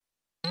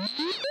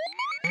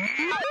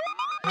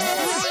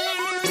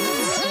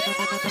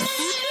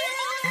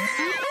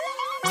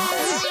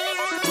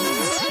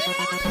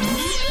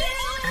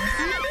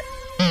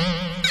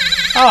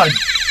Oh,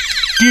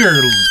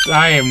 dear,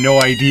 I have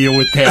no idea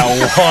what that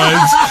was.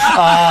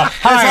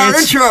 Hi, our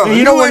intro.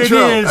 You know what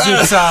intro. it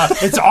is?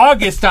 It's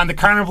August on the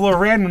Carnival of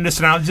Randomness,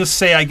 and I'll just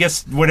say, I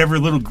guess whatever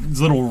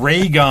little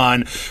ray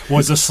gun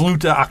was a salute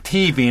to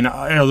Octavian,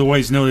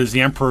 otherwise known as the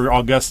Emperor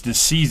Augustus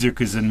Caesar,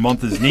 because the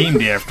month is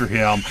named after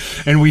him.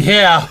 And we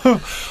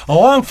have,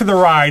 along for the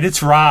ride,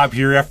 it's Rob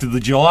here after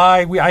the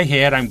July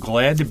I'm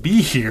glad to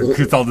be here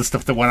with all the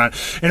stuff that went on.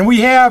 And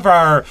we have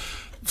our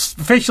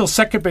official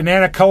second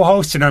banana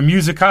co-host and our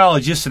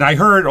musicologist, and I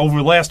heard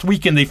over last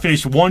weekend they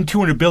finished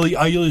 1-2 in a Billie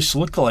Eilish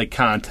lookalike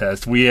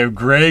contest. We have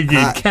Greg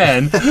and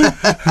Ken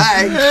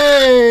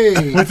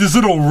Hey. with this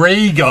little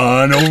ray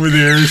gun over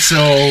there.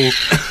 So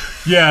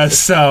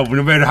yes, no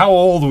matter how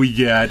old we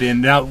get,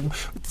 and now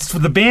for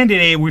the band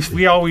today,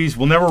 we always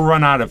will never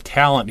run out of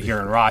talent here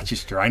in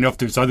Rochester. I know if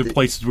there's other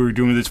places we were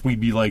doing this, we'd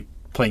be like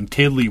playing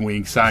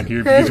tiddlywinks on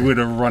here because we'd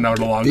have run out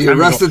a long time The ago.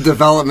 Arrested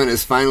Development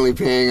is finally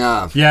paying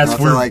off. Yes, That's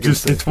all I can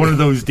say. it's one of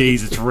those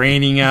days. It's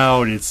raining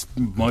out. It's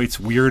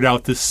weird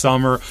out this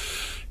summer,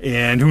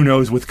 and who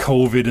knows with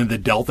COVID and the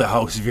Delta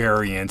House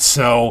variant.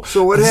 So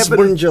what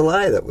happened in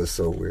July that was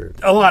so weird?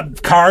 A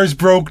lot. Cars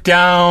broke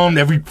down.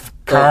 Every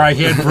car I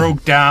had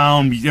broke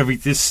down.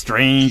 This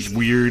strange,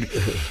 weird.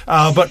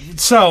 But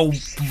so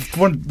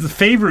one of the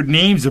favorite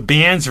names of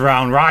bands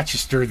around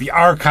Rochester, the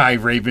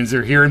Archive Ravens,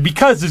 are here. And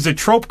because there's a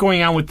trope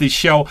going on with this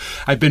show,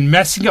 I've been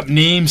messing up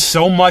names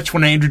so much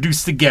when I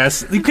introduce the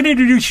guests. You can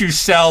introduce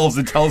yourselves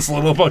and tell us a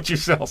little about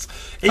yourselves.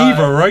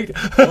 Ava, right?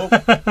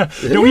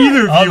 No,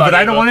 either of you, but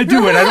I don't want to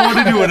do it. I don't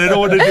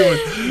want to do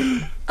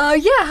it.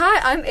 Hi,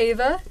 I'm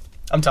Ava.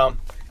 I'm Tom.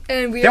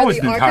 And we That are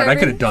wasn't the hard. I Archive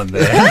could have done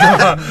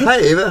that. Hi,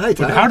 Ava. Hi,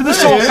 Tom. How did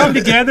this all come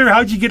together?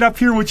 How'd you get up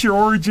here? What's your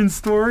origin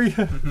story?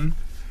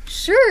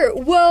 Sure.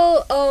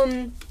 Well,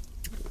 I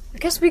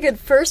guess we could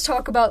first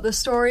talk about the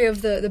story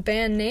of the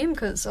band name,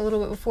 because a little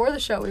bit before the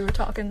show we were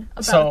talking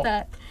about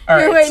that. All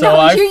right, Wait, so no,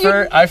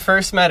 I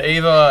first met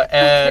Ava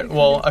at,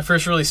 I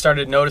first really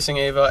started noticing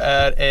Ava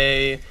at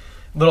a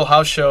little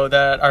house show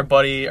that our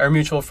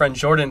mutual friend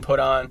Jordan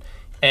put on,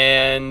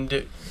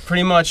 and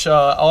pretty much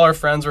all our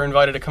friends were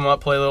invited to come up,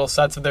 play little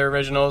sets of their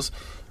originals,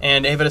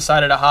 and Ava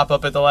decided to hop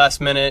up at the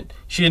last minute.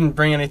 She didn't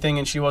bring anything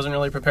and she wasn't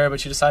really prepared, but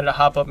she decided to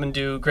hop up and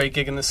do Great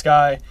Gig in the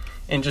Sky,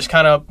 and just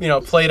kind of,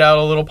 played out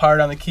a little part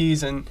on the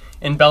keys and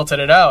belted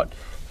it out.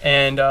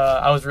 And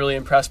I was really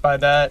impressed by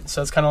that.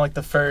 So it's kind of like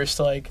the first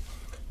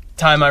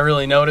time I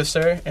really noticed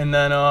her. And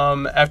then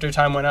after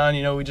time went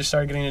on, we just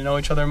started getting to know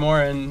each other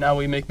more, and now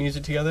we make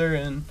music together.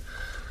 And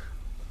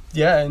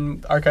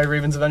and Archive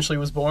Ravens eventually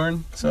was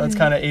born. So that's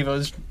kind of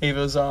Ava's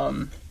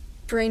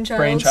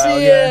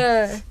brainchild.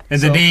 Yeah. And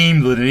the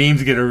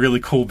names get a really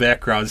cool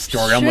background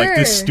story. Unlike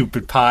this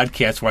stupid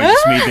podcast where I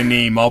just made the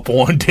name up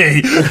one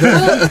day.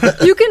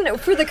 Well, you can,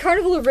 for the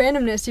Carnival of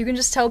Randomness, you can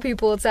just tell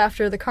people it's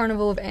after the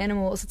Carnival of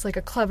Animals. It's like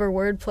a clever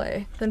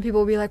wordplay. Then people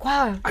will be like,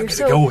 wow, I'm you're gonna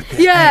so... go with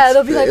that. Yeah,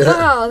 they'll be like,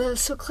 wow,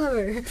 that's so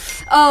clever.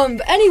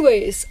 But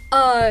anyways,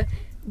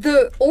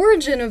 the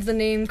origin of the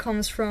name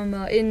comes from,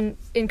 in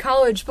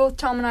college, both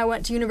Tom and I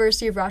went to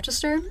University of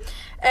Rochester,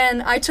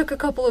 and I took a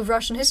couple of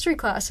Russian history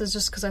classes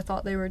just because I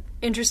thought they were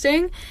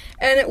interesting.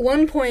 And at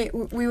one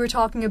point, we were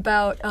talking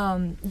about,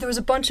 there was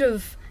a bunch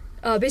of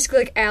basically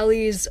like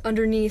alleys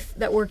underneath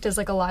that worked as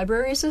like a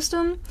library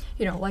system,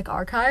 like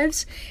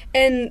archives.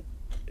 And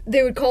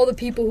they would call the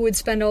people who would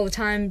spend all the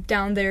time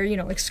down there,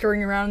 like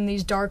scurrying around in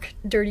these dark,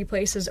 dirty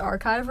places,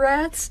 archive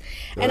rats.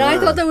 And I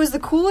thought that was the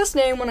coolest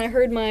name when I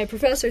heard my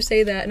professor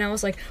say that. And I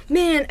was like,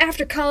 man,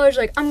 after college,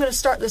 I'm going to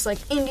start this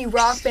indie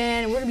rock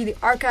band, and we're going to be the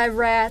Archive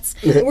Rats,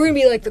 and we're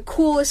going to be the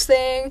coolest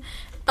thing.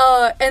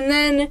 And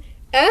then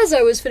as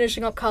I was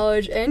finishing up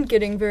college and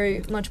getting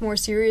very much more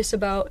serious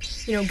about,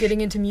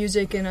 getting into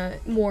music in a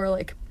more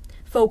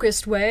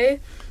focused way,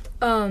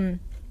 that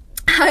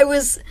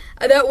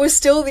was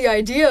still the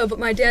idea, but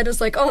my dad was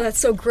like, oh, that's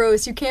so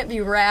gross, you can't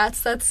be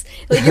rats, that's,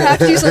 you have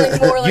to do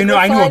something more I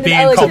know a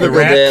band called the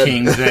Rat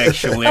Kings,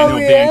 actually. I know a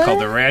band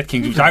called the Rat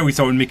Kings, which I always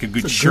thought would make a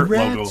good shirt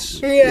logo.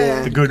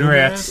 Yeah. The Good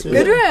Rats.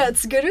 Good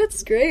Rats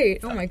is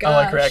great. Oh my gosh.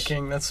 I like Rat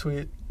King, that's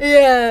sweet.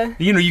 Yeah.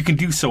 You can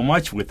do so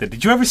much with it.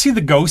 Did you ever see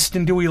the Ghost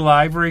in Dewey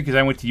Library? Because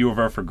I went to U of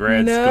R for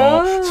grad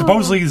school.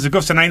 Supposedly there's a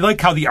ghost, and I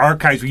like how the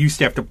archives, we used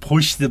to have to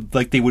push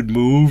they would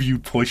move, you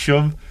push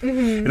them.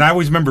 Mm-hmm. And I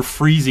always remember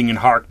freezing in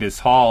Harkness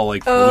Hall,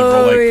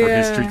 for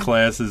history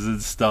classes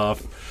and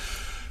stuff.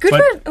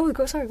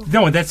 Sorry.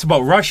 No, that's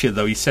about Russia,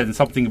 though. He said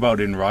something about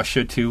in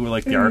Russia, too,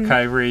 the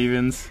Archive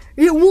Ravens.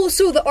 Yeah, well,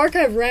 so the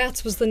Archive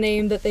Rats was the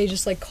name that they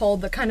just,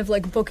 called the kind of,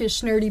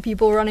 bookish, nerdy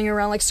people running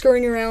around,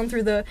 scurrying around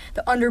through the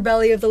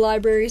underbelly of the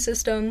library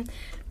system.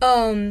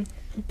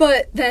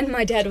 But then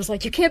my dad was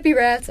like, you can't be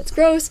rats, that's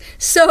gross.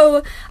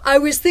 So I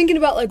was thinking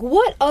about,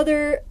 what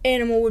other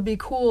animal would be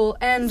cool.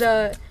 And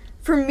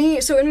for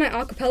me, so in my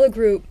a cappella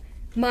group,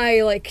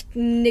 my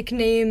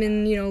nickname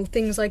and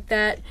things like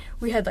that,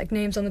 we had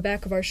names on the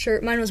back of our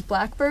shirt. Mine was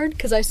Blackbird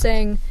because I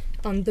sang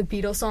the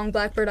Beatles song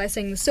Blackbird, I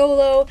sang the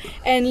solo,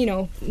 and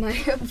my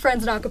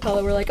friends in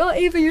acapella were like, "Oh,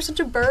 Ava, you're such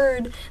a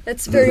bird."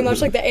 That's very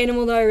much like the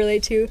animal that I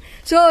relate to.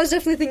 So I was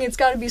definitely thinking it's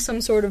got to be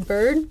some sort of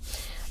bird.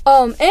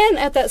 And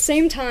at that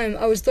same time,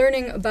 I was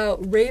learning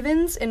about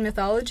ravens in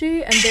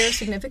mythology and their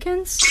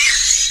significance.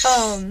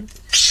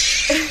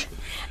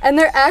 And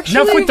they're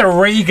actually... Enough with the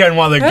ray gun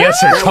while the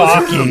guests are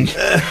talking. And,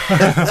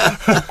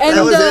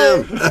 That was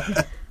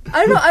him.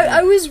 I don't know,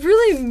 I was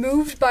really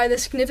moved by the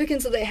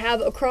significance that they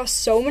have across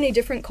so many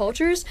different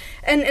cultures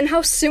and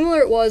how similar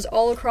it was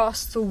all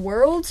across the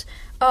world.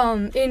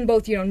 In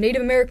both,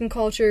 Native American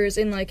cultures,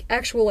 in like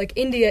actual like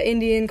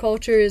Indian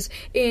cultures,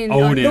 in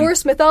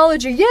Norse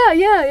mythology.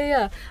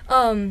 Yeah.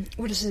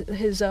 What is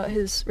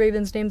his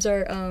ravens' names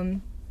are?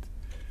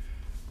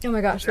 Oh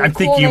my gosh, I'm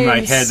cool thinking in my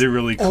names. head they're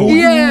really cool.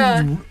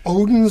 Yeah.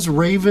 Odin's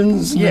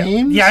ravens'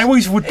 names? Yeah, I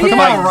always would put Come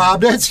my... on,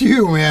 Rob, that's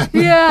you, man.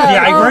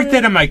 Yeah, I write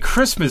that on my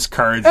Christmas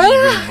cards.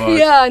 Even, but...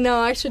 Yeah, no,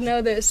 I should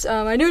know this.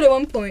 I knew it at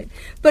one point.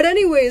 But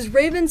anyways,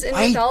 ravens in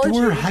mythology...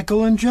 They were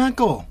Heckle and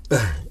Jekyll.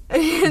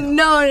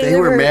 No, They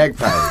were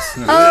magpies.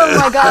 Oh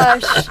my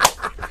gosh.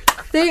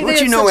 They Don't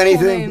have you know such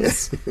cool anything?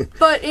 names.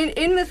 But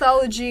in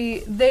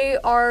mythology, they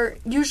are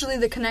usually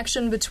the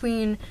connection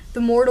between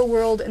the mortal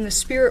world and the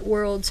spirit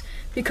world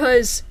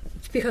because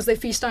they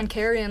feast on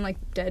carrion like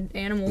dead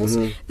animals.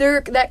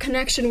 They're that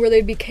connection where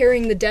they'd be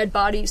carrying the dead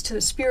bodies to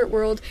the spirit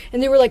world,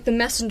 and they were like the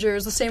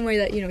messengers, the same way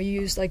that you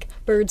use like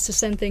birds to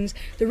send things.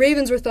 The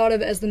ravens were thought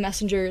of as the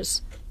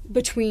messengers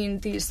between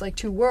these like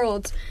two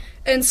worlds.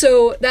 And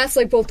so that's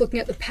like both looking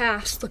at the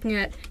past, looking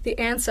at the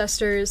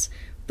ancestors,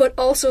 but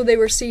also they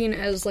were seen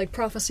as like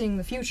prophesying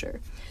the future.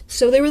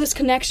 So they were this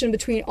connection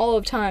between all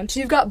of time. So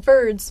you've got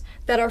birds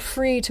that are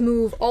free to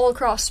move all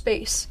across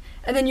space,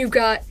 and then you've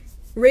got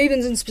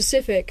ravens in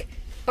specific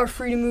are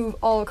free to move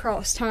all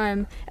across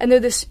time, and they're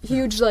this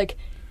huge like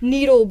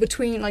needle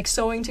between like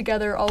sewing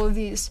together all of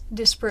these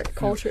disparate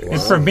cultures.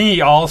 And for me,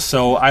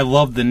 also, I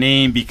love the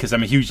name because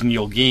I'm a huge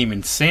Neil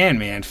Gaiman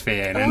Sandman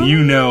fan, and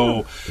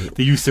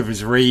the use of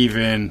his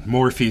raven,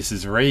 Morpheus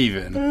is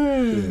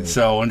Raven.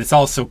 So, and it's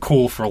also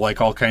cool for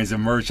like all kinds of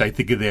merch. I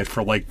think of that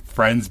for like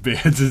Friends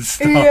bands and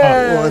stuff.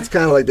 Yeah. Well, it's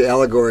kind of like the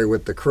allegory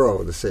with the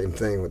crow. The same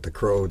thing with the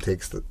crow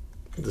takes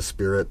the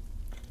spirit.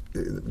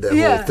 That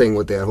whole thing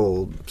with that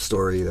whole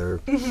story there.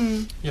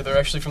 Yeah, they're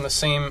actually from the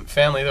same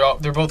family.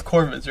 They're both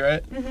corvids,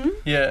 right?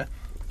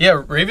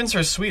 Yeah, ravens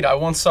are sweet. I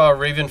once saw a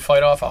raven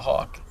fight off a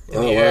hawk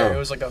in the air. Wow. It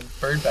was like a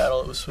bird battle.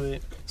 It was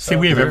sweet. See,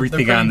 we have they're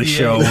everything pretty on the BA.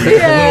 show. We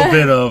have a little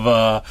bit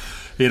of,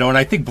 and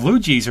I think blue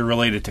jays are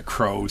related to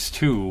crows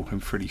too. I'm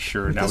pretty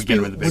sure. Now we get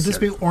them in the big Would this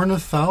be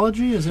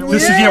ornithology? Is it?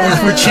 This is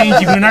we're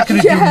changing. We're not going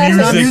to do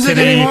music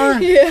today. anymore?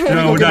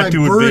 No, we're Look at not my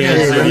doing bird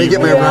bands head. Let me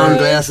get my anymore. round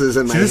glasses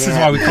and my See, this is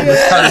hat. why we call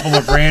this Carnival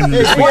of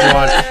Randomness. We go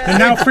on. And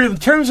now, in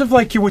terms of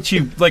like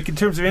in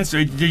terms of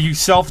instrument, do you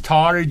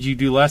self-taught or do you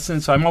do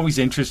lessons? So I'm always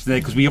interested in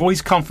that because we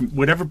always come from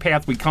whatever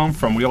path we come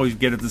from. We always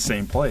get at the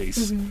same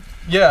place.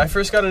 Yeah, I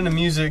first got into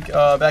music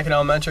back in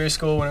elementary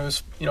school when it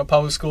was,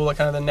 public school, like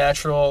kind of the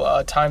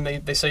natural time.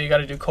 They say you got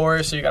to do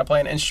chorus or you got to play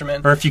an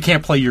instrument. Or if you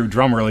can't play your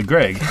drummer like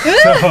Greg.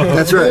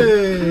 That's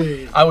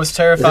right. I was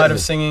terrified of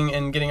singing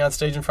and getting on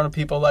stage in front of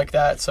people like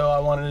that, so I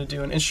wanted to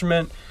do an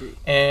instrument,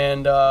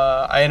 and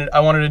I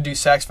wanted to do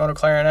saxophone or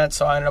clarinet,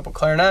 so I ended up with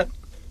clarinet.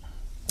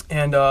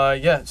 And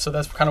so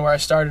that's kind of where I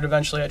started.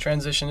 Eventually, I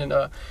transitioned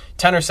into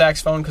tenor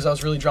saxophone because I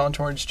was really drawn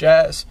towards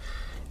jazz.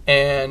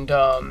 And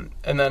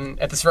then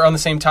around the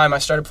same time, I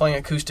started playing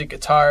acoustic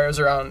guitar. It was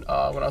around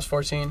when I was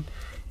 14.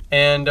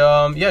 And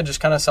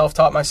just kind of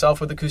self-taught myself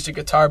with acoustic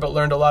guitar, but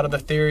learned a lot of the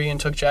theory and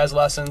took jazz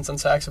lessons on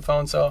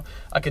saxophone, so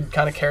I could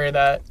kind of carry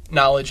that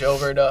knowledge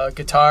over to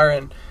guitar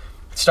and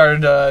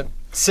started to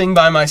sing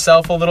by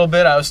myself a little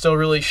bit. I was still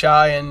really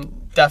shy,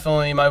 and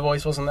definitely my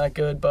voice wasn't that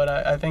good, but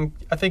I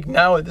think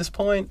now at this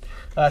point,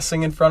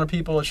 singing in front of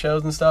people at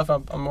shows and stuff,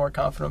 I'm more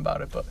confident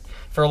about it. But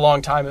for a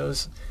long time,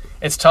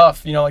 it's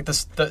tough.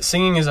 The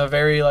singing is a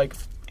very like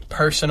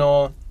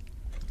personal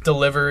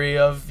delivery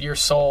of your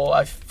soul.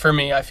 For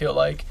me, I feel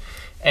like,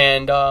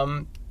 and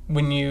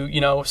when you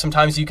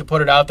sometimes you could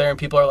put it out there and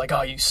people are like,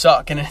 "Oh, you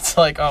suck," and it's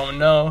like, "Oh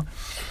no."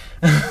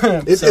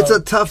 It's a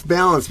tough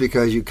balance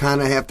because you kind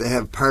of have to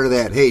have part of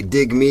that "Hey,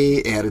 dig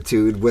me"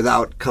 attitude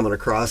without coming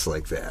across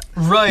like that.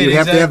 Right. You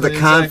have to have the exactly.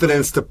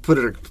 confidence to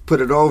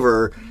put it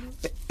over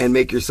and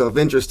make yourself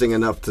interesting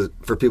enough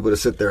for people to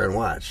sit there and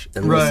watch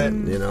and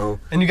listen.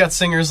 And you got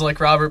singers like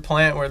Robert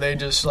Plant where they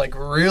just like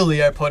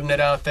really are putting it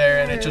out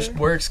there, and it just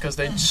works because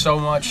they so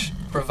much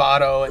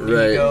bravado and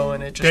ego,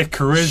 and it just that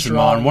charisma.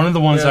 strong. And one of the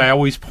ones Yeah. I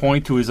always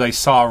point to is I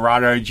saw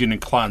Rod Argent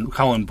and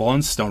Colin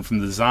Blunstone from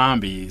the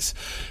Zombies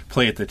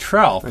play at the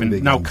Trelf.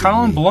 And now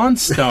Colin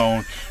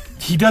Blunstone,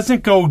 he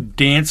doesn't go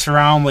dance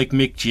around like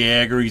Mick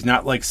Jagger. He's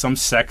not like some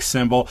sex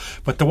symbol.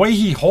 But the way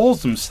he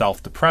holds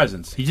himself, the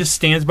presence, he just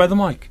stands by the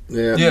mic.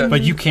 Yeah.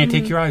 But you can't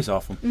take your eyes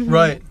off him.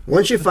 Right.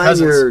 Once you find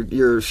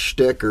your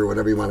shtick or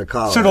whatever you want to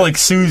call it. Sort of like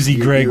Susie,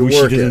 Greg, you where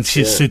she work doesn't it,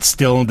 just sit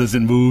still and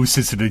doesn't move,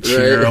 sits in a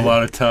chair Right. a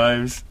lot of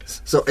times.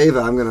 So Ava,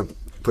 I'm going to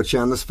put you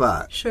on the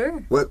spot.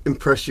 Sure. What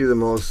impressed you the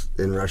most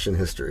in Russian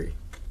history?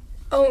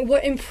 Oh,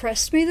 what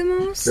impressed me the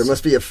most? There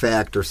must be a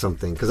fact or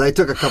something. Because I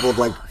took a couple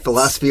of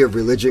philosophy of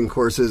religion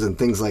courses and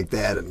things like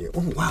that.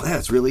 And wow,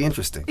 that's really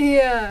interesting.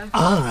 Yeah.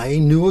 I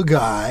knew a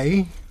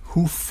guy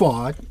who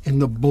fought in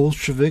the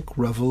Bolshevik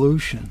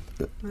Revolution.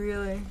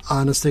 Really?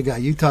 Honest to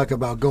God, you talk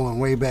about going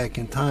way back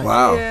in time.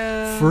 Wow.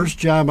 Yeah. First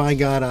job I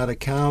got out of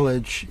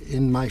college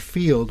in my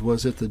field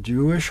was at the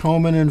Jewish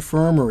Home and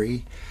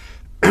Infirmary.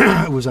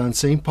 It was on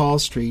St. Paul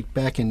Street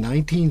back in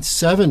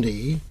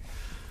 1970.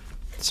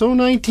 So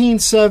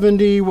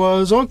 1970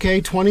 was,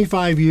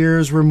 25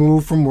 years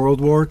removed from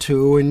World War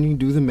II, and you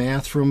do the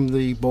math from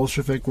the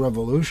Bolshevik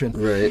Revolution.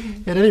 Right.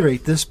 At any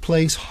rate, this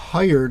place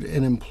hired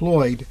and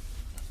employed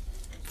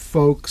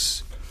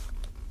folks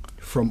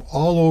from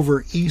all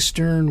over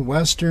Eastern,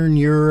 Western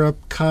Europe,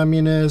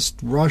 communist,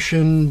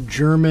 Russian,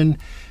 German.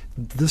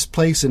 This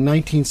place in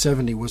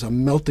 1970 was a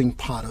melting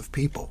pot of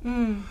people.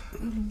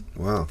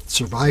 Wow.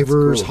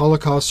 Survivors, That's cool.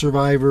 Holocaust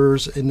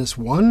survivors, and this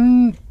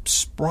one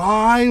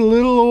spry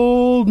little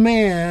old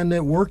man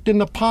that worked in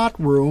the pot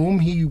room.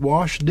 He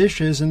washed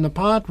dishes in the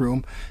pot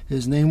room.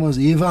 His name was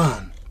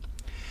Ivan.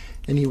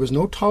 And he was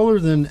no taller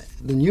than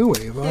you,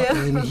 Ava.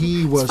 Yeah. And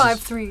he was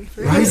 5'3".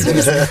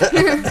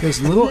 right. His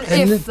little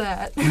If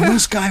that. and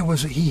this guy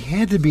he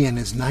had to be in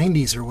his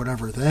 90s or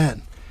whatever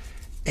then.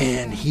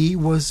 And he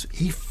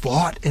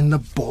fought in the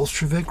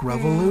Bolshevik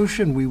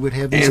Revolution. We would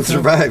have these And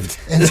survived.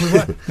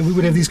 and we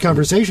would have these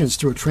conversations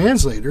through a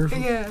translator.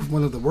 Yeah.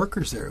 One of the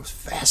workers there. It was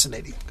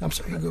fascinating. I'm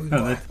sorry. Go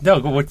on. No,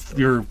 what's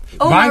your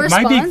my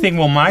my big response? thing?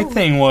 Well, my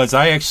thing was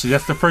that's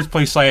the first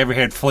place I ever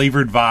had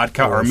flavored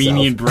vodka,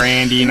 Armenian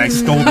brandy, and I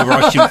stole the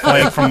Russian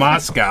flag from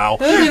Moscow.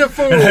 And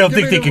I don't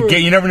think they could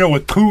get. You never know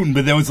with Putin,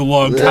 but that was a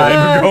long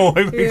time ago.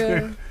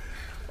 Yeah.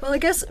 Well, I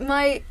guess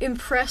my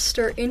impressed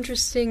or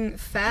interesting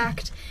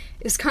fact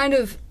is kind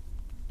of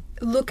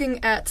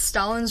looking at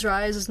Stalin's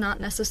rise is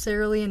not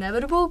necessarily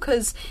inevitable,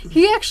 because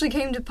he actually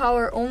came to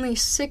power only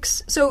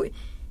 6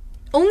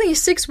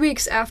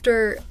 weeks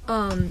after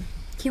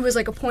he was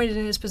appointed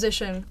in his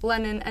position.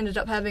 Lenin ended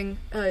up having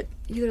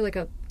either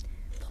a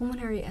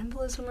pulmonary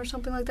embolism or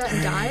something like that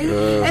and died.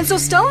 And so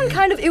Stalin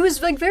it was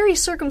very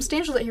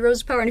circumstantial that he rose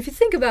to power. And if you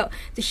think about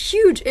the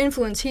huge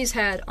influence he's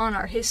had on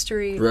our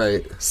history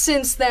Right.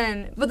 since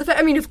then, but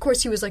of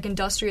course he was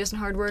industrious and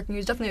hardworking. He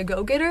was definitely a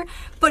go-getter,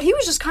 but he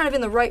was just kind of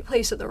in the right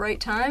place at the right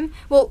time.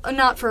 Well,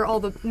 not for all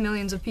the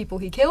millions of people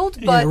he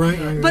killed, but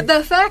right. but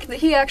the fact that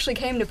he actually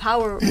came to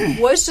power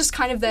was just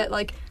kind of that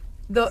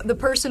the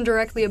person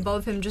directly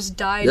above him just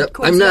died Yep, I'm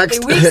coincidentally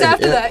next. weeks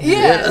after Yeah, that.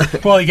 Yeah.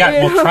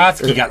 Well,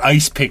 Trotsky got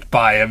ice picked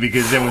by him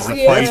because there was a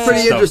Yeah. fight It's for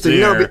Pretty stuff interesting.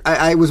 there. No, but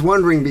I was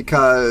wondering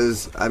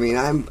because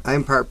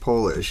I'm part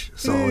Polish,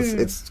 so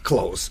it's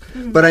close.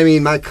 But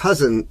my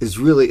cousin is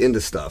really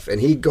into stuff,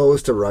 and he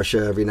goes to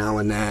Russia every now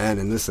and then,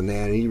 and this and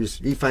that, and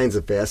he finds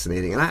it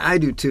fascinating, and I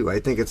do too. I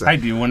think it's. I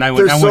do. When I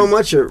went, there's so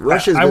much of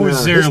Russia's. I been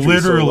was in there our history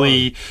so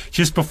literally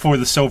just before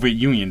the Soviet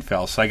Union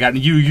fell. So I got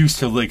you used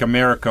to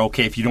America.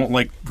 Okay, if you don't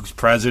like who's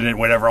president,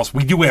 whatever else,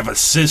 we do have a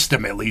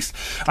system at least.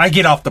 I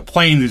get off the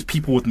plane. There's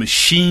people with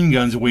machine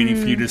guns waiting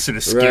for you to sort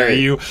of scare Right.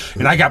 you,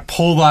 and I got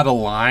pulled out of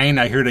line.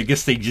 I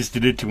guess they just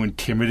did it to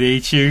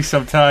intimidate you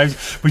sometimes.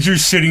 But you're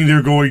sitting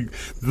there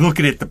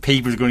looking at the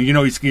papers, going, you're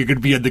going to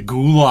be at the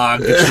Gulag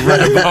that you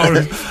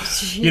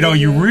read about.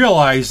 You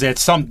realize that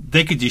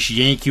they could just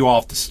yank you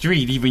off the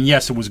street. Even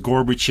yes, it was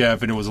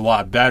Gorbachev and it was a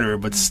lot better,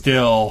 but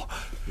still.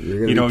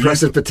 You're going to be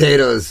pressing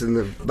potatoes in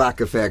the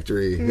vodka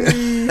factory.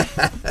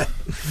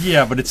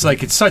 Yeah, but it's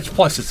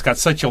it's got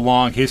such a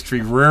long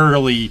history.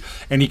 Rarely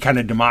any kind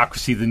of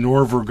democracy, the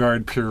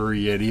Norvegard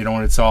period,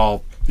 and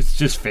it's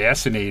just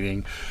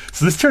fascinating.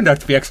 So this turned out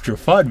to be extra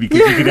fun because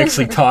you can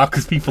actually talk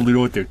because people know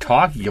what they're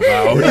talking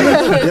about.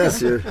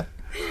 Yes, you're.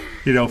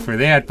 For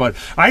that. But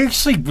I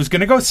actually was going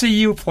to go see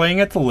you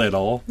playing at the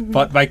Little,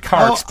 but my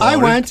car exploded.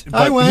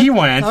 I went. He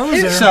went. I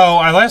was there. So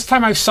last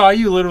time I saw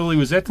you literally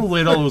was at the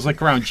Little. It was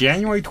around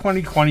January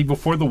 2020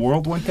 before the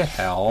world went to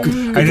hell. I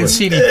didn't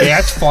see any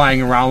bats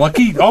flying around.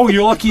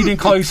 You're lucky you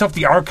didn't call yourself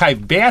the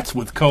Archive Bats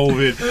with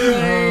COVID.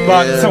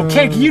 But so,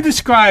 Ken, can you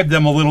describe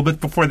them a little bit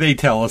before they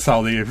tell us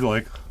how they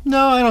like?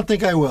 No, I don't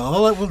think I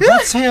will.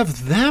 Let's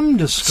have them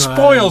describe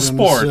Spoil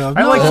sport. themselves.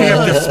 I like to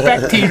have the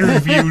spectator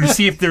view to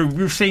see if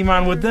they're same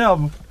on with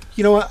them.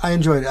 You know what? I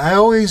enjoyed it. I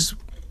always,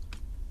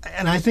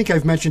 and I think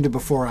I've mentioned it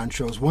before on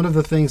shows, one of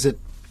the things that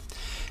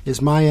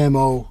is my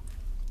MO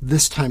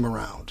this time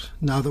around,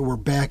 now that we're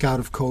back out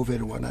of COVID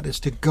and whatnot,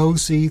 is to go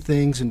see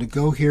things and to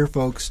go hear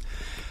folks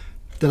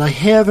that I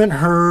haven't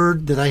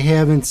heard, that I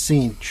haven't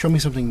seen. Show me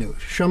something new.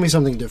 Show me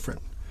something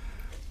different.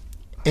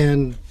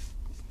 And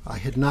I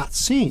had not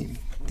seen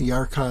the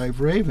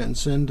Archive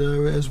Ravens, and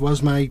as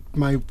was my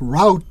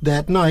route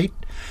that night,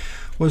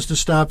 was to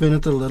stop in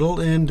at the Little,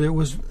 and it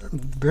was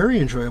very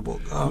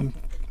enjoyable.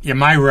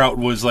 My route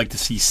was to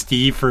see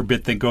Steve for a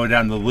bit, then go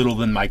down the Little,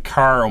 then my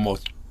car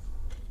almost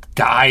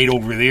died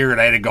over there,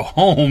 and I had to go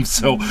home.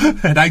 So,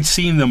 and I'd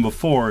seen them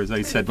before, as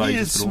I said.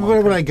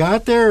 When I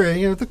got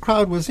there, the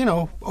crowd was,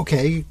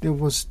 okay. It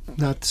was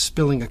not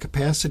spilling a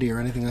capacity or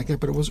anything like that,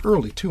 but it was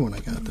early too when I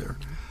got there.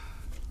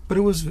 But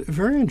it was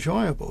very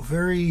enjoyable.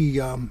 Very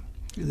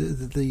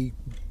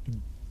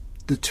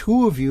the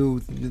two of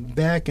you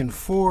back and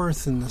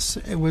forth, and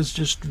it was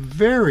just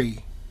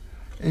very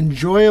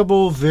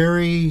enjoyable.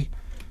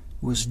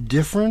 Was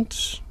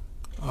different,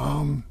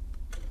 and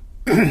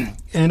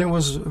it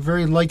was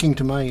very liking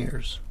to my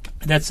ears.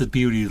 That's the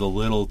beauty of the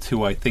Little,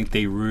 too. I think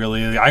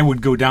I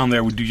would go down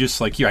there, would do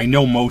just like you. I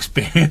know most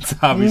bands,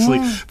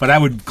 obviously, but I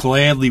would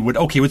gladly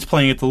okay, what's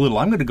playing at the Little?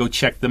 I'm going to go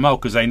check them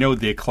out because I know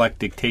the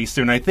eclectic taste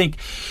there, and I think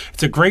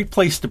it's a great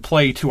place to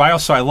play, too. I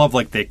love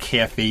like that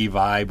cafe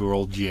vibe or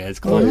old jazz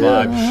club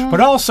vibe, but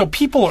also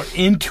people are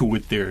into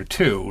it there,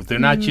 too. They're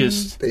not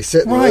just... They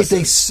sit and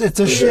listen.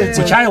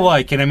 Which I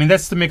like, and I mean,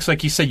 that's the mix,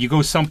 like you said, you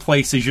go some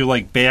places, you're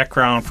like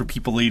background for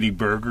people eating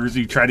burgers,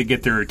 you try to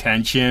get their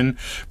attention,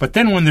 but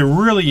then when they're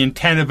really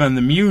attentive on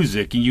the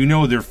music,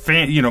 and they're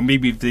fan,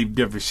 maybe if they've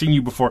never seen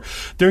you before,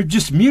 they're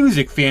just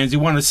music fans who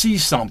want to see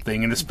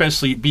something, and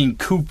especially being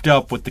cooped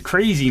up with the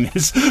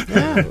craziness.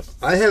 Yeah.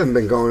 I haven't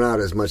been going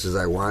out as much as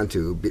I want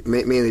to,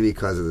 mainly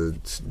because of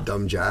the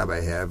dumb job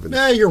I have.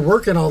 Yeah, you're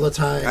working all the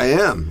time. I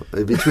am.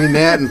 Between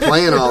that and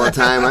playing all the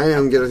time, I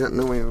don't get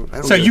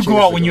So you go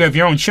out when you have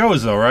your own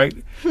shows, though, right?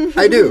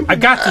 I do. I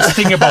got this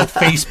thing about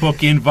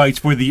Facebook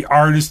invites where the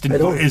artist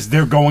is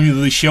they're going to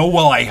the show.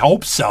 Well, I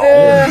hope so.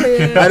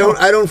 I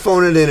don't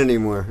phone it in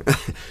anymore.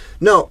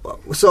 No.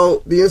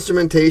 So the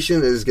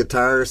instrumentation is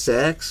guitar,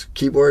 sax,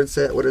 keyboard,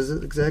 what is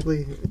it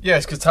exactly? Yeah,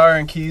 it's guitar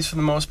and keys for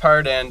the most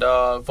part, and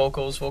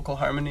vocals, vocal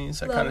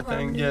harmonies, that kind of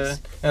thing. Yeah,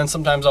 and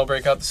sometimes I'll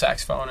break out the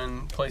saxophone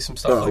and play some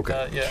stuff like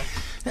that. Yeah.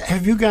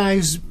 Have you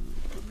guys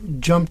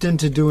jumped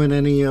into doing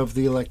any of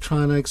the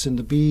electronics and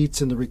the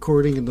beats and the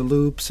recording and the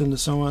loops and the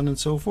so on and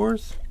so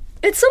forth?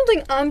 It's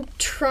something I'm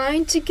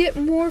trying to get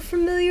more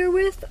familiar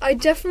with. I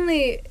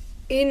definitely,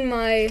 in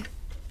the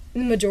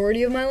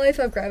majority of my life,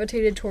 I've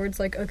gravitated towards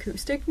like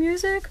acoustic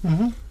music.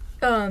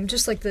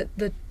 Just like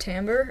the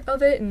timbre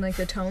of it and like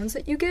the tones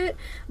that you get.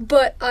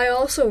 But I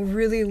also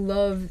really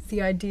love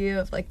the idea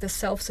of like the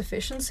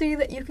self-sufficiency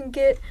that you can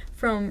get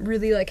from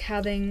really like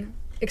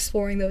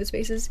exploring those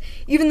spaces.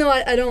 Even though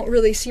I don't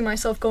really see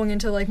myself going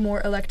into like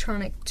more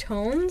electronic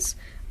tones,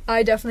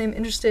 I definitely am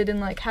interested in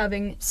like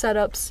having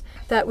setups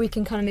that we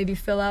can kind of maybe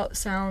fill out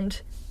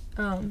sound,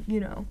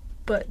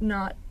 but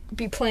not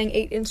be playing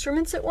 8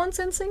 instruments at once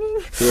and singing.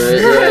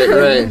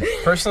 Right.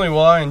 Personally,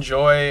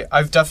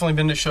 I've definitely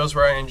been to shows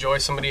where I enjoy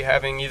somebody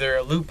having either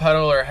a loop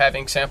pedal or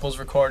having samples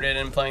recorded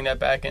and playing that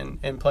back and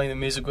playing the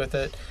music with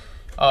it.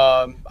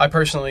 I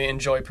personally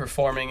enjoy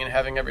performing and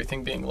having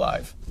everything being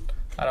live.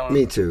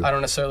 Me too. I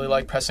don't necessarily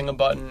like pressing a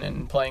button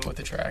and playing with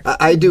the track.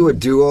 I do a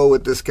duo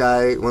with this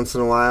guy once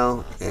in a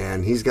while,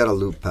 and he's got a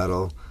loop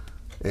pedal,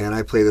 and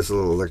I play this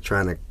little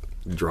electronic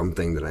drum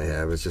thing that I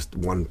have. It's just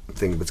one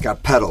thing, but it's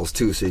got pedals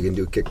too, so you can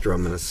do kick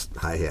drum and a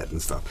hi-hat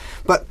and stuff.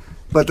 But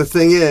the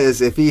thing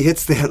is, if he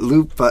hits that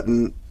loop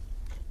button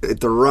at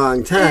the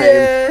wrong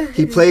time,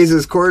 he plays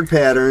his chord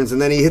patterns,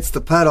 and then he hits the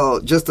pedal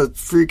just a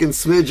freaking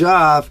smidge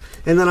off,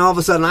 and then all of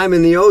a sudden I'm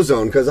in the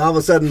ozone because all of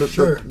a sudden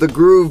the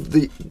groove,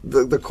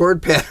 the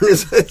chord pattern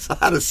is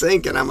out of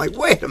sync, and I'm like,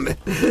 wait a minute.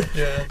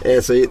 Yeah.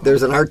 And so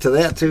there's an art to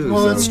that too.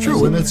 Well, that's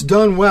true, and it's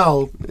done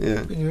well.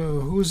 Yeah.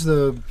 Who's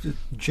the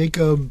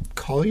Jacob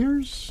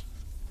Colliers?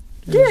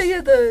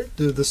 Yeah,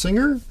 the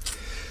singer.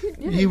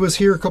 Yeah. He was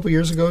here a couple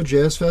years ago,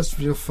 Jazz Fest.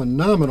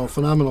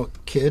 Phenomenal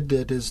kid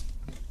that is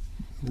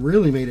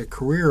really made a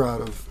career out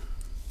of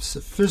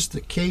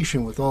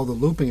sophistication with all the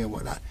looping and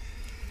whatnot.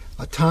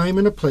 A time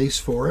and a place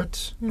for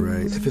it.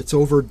 Right. If it's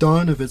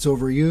overdone, if it's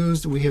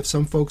overused, we have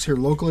some folks here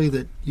locally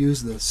that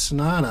use the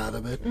snot out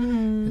of it,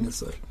 and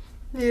it's like,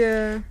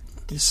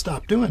 just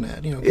stop doing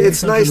that.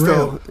 It's nice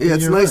though. Yeah,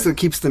 it's nice that it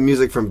keeps the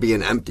music from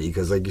being empty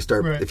because like you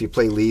start if you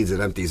play leads,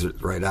 it empties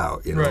it right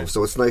out. Right.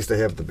 So it's nice to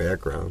have the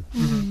background.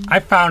 I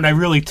found I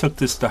really took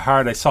this to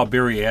heart. I saw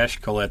Barry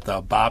Ashkill at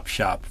the Bop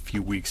Shop a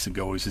few weeks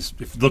ago. If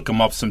you look him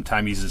up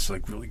sometime, he's this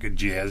like really good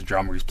jazz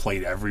drummer. He's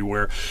played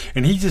everywhere,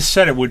 and he just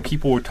said it when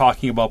people were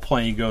talking about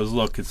playing. He goes,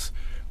 "Look,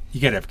 you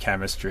gotta have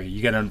chemistry.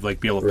 You gotta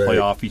be able to play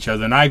off each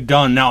other." And I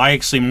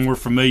actually am more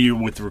familiar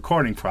with the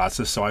recording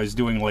process, so I was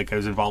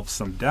involved with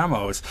some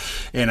demos,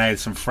 and I had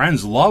some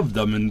friends loved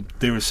them, and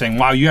they were saying,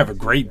 "Wow, you have a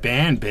great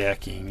band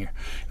backing,"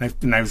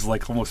 and I was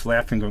like almost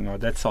laughing, going, "Oh,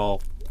 that's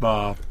all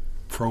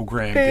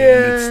programmed in.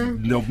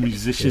 It's no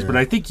musicians." But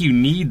I think you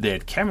need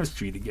that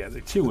chemistry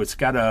together too. It's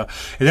gotta,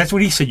 and that's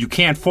what he said. You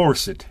can't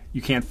force it.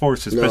 You can't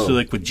force it, especially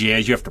like with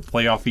jazz. You have to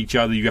play off each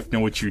other. You have to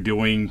know what you're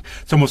doing.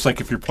 It's almost like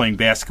if you're playing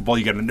basketball,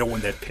 you got to know when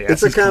that pass.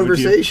 It's a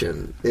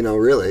conversation,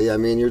 really. I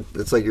mean,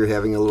 it's like you're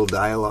having a little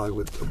dialogue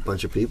with a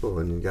bunch of people,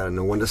 and you got to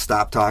know when to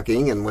stop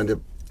talking and when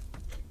to,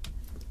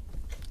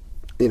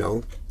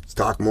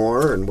 talk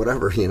more and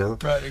whatever.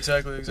 Right.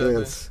 Exactly.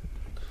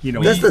 You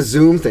know, That's the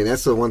Zoom thing.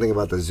 That's the one thing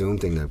about the Zoom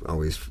thing that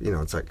always,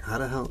 it's like, how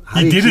the hell? How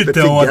he do you did keep it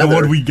though. On the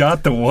together? one we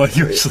got, the one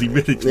you actually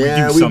did it.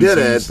 Yeah, do we some did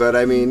Zooms. it, but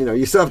I mean,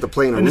 you still have to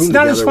play in a And room it's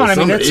not as together fun. I with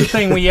mean, that's the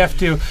somebody. thing. We have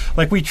to,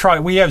 like,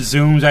 we have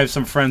Zooms. I have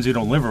some friends who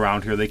don't live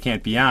around here. They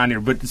can't be on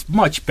here, but it's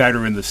much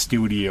better in the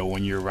studio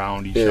when you're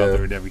around each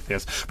other and everything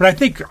else. But I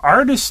think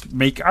artists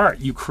make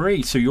art. You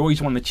create, so you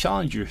always want to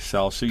challenge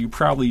yourself. So you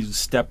probably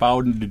step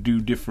out and to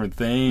do different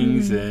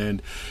things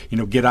and,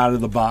 get out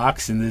of the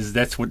box. And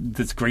that's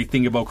the great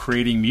thing about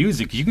creating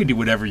music. You can do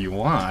whatever you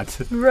want.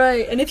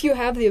 Right, and if you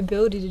have the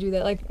ability to do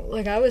that,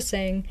 like I was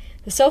saying,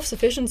 the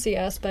self-sufficiency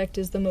aspect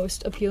is the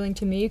most appealing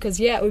to me, because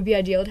it would be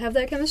ideal to have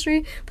that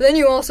chemistry, but then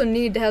you also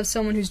need to have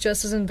someone who's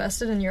just as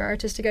invested in your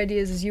artistic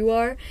ideas as you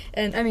are.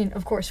 And I mean,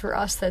 of course, for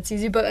us that's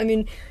easy, but I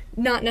mean,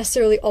 not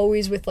necessarily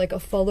always with like a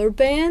fuller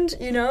band,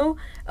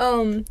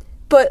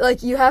 but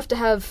like you have to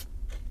have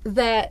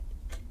that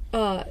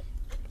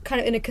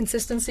kind of in a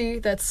consistency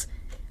that's,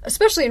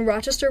 especially in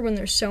Rochester when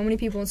there's so many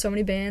people and so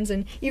many bands,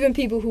 and even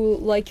people who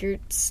like your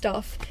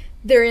stuff,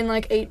 they're in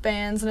like 8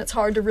 bands, and it's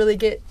hard to really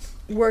get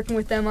working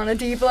with them on a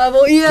deep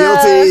level.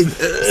 Yeah. Guilty.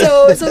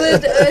 So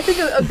I think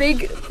a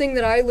big thing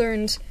that I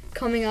learned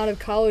coming out of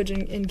college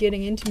and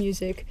getting into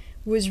music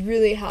was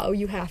really how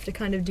you have to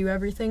kind of do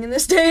everything in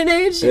this day and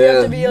age. You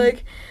have to be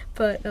like,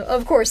 but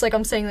of course, like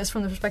I'm saying this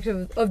from the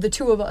perspective of the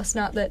two of us,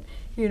 not that,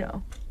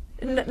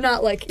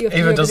 not like you have to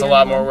Ava do does a everything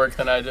lot on your more own. work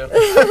than I do.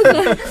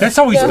 That's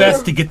always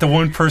best to get the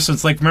one person.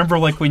 It's like, remember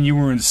like when you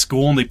were in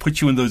school and they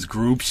put you in those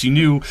groups,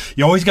 you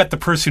always got the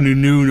person who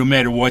knew no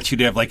matter what you'd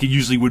have. Like it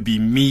usually would be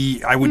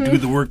me. I would do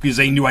the work because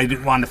they knew I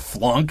didn't want to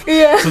flunk.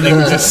 Yeah. So they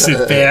would just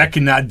sit back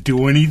and not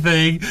do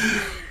anything.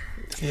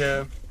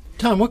 Yeah.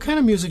 Tom, what kind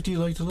of music do you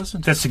like to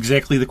listen to? That's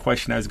exactly the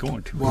question I was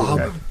going to. Well,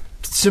 how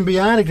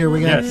symbiotic there.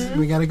 We got Yes.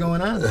 we got it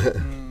going on.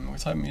 What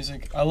type of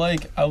music?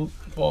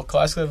 Well,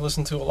 classically I've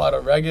listened to a lot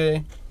of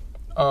reggae.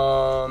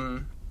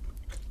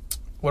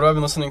 What have I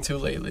been listening to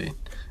lately?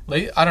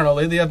 I don't know.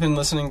 Lately I've been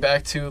listening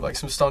back to like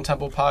some Stone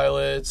Temple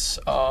Pilots.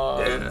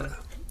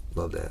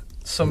 Love that.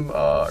 Some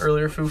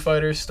earlier Foo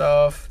Fighters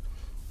stuff.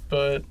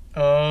 But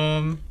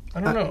I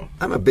don't know.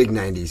 I'm a big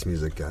 90s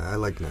music guy. I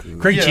like 90s.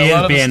 Great Yeah, a lot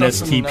jazz of the band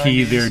stuff's in the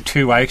STP 90s. there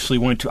too. I actually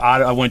went to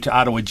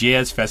Ottawa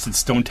Jazz Fest, and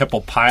Stone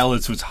Temple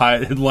Pilots was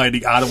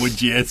headlining Ottawa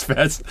Jazz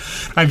Fest.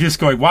 I'm just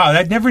going, wow!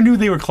 I never knew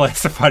they were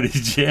classified as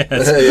jazz.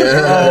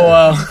 Oh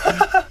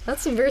wow.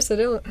 That's some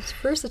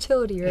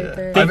versatility right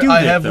there. They do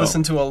I that, have though.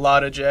 listened to a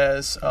lot of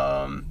jazz.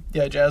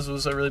 Jazz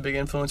was a really big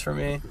influence for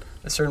me.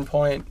 At a certain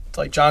point,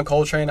 like John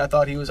Coltrane, I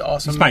thought he was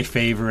awesome. He's my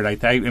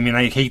favorite. I mean,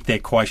 I hate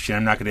that question.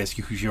 I'm not going to ask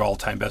you who's your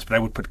all-time best, but I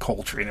would put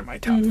Coltrane in my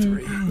top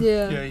 3.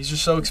 Yeah, he's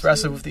just so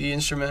expressive with the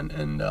instrument,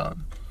 and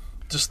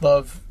just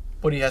love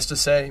what he has to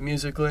say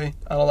musically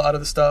on a lot of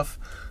the stuff.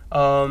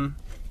 I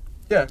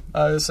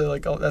would say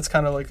like that's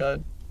kind of like a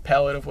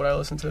palette of what I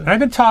listen to. And I've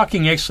been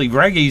talking, actually,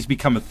 reggae's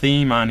become a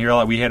theme on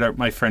here. We had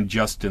my friend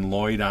Justin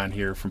Lloyd on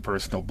here from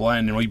Personal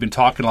Blend, and we've been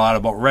talking a lot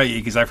about reggae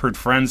because I've heard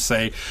friends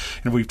say,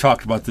 and we've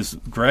talked about this,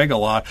 Greg, a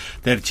lot,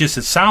 that it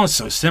sounds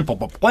so simple,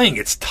 but playing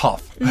it's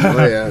tough.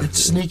 Oh, yeah.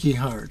 It's sneaky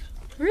hard.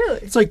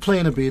 Really? It's like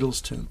playing a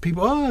Beatles tune.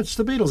 People, it's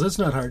the Beatles. That's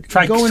not hard.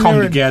 Try to Go in come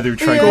there and- together.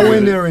 Try to Go do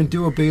in it. there and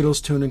do a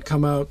Beatles tune and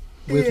come out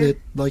with it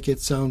like it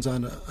sounds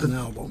on an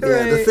album.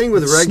 Yeah, the thing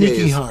with It's reggae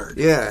sneaky is, hard.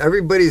 yeah,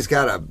 everybody's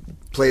got to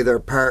play their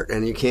part,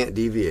 and you can't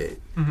deviate.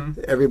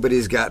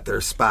 Everybody's got their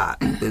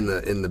spot in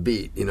the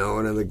beat,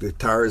 and the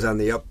guitar's on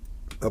the up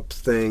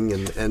thing,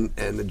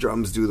 and the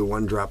drums do the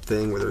one drop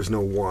thing where there's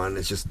no one.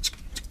 It's just,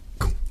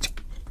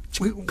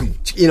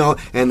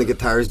 and the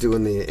guitar's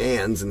doing the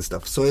ands and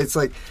stuff. So it's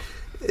like.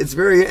 It's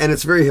very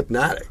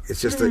hypnotic. It's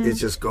just it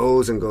just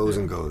goes and goes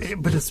and goes.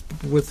 But it's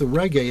with the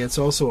reggae. It's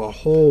also a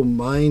whole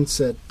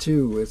mindset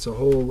too. It's a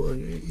whole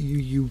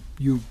you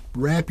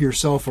wrap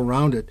yourself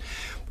around it.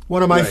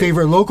 One of my Right.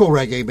 favorite local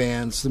reggae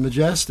bands, the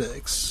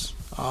Majestics.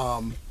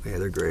 Yeah,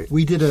 they're great.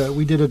 We did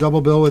a double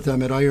bill with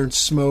them at Iron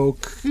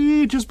Smoke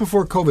just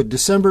before COVID,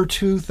 December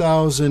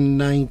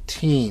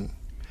 2019,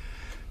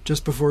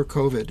 just before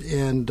COVID,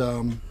 and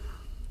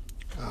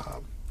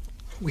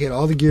we had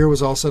all the gear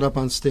was all set up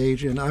on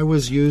stage, and I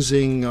was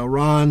using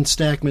Ron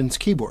Stackman's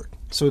keyboard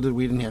so that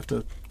we didn't have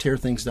to tear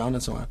things down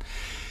and so on.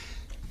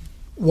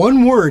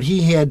 One word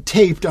he had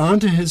taped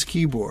onto his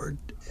keyboard,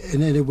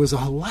 and it was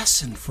a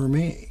lesson for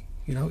me.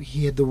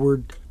 He had the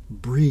word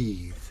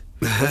breathe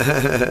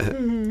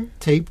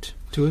taped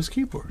to his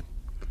keyboard.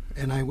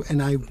 And I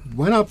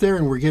went up there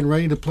and we're getting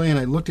ready to play, and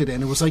I looked at it,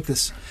 and it was like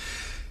this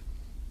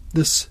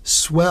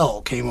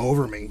swell came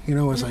over me. It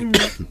was like,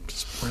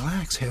 just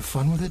relax, have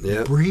fun with it,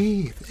 Yep.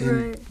 breathe.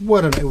 And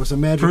Right. it was a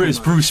magic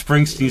Bruce moment.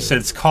 Springsteen said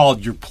it's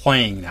called "You're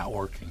Playing, Not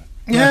Working."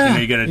 Yeah.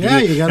 You gotta do Yeah,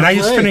 it. you gotta and I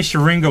just play. finished a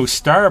Ringo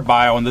Starr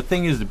bio, and the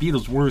thing is, the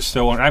Beatles were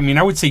so. I mean,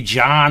 I would say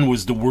John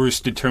was the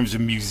worst in terms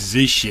of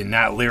musician,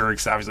 not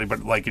lyrics, obviously,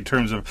 but like in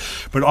terms of.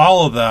 But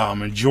all of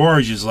them, and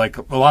George is like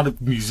a lot of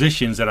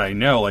musicians that I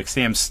know, like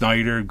Sam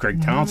Snyder,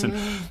 Greg Townsend.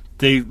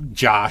 They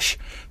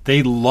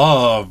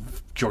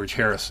love George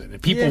Harrison.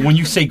 And people, when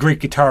you say great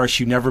guitarist,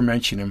 you never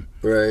mention him.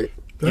 Right.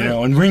 You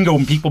know, and Ringo,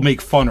 and people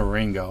make fun of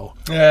Ringo.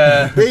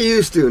 Yeah. They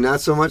used to,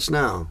 not so much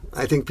now.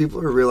 I think people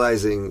are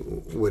realizing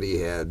what he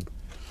had.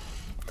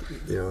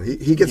 You know,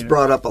 he gets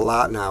brought up a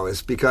lot now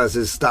is because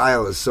his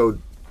style is so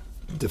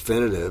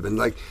definitive and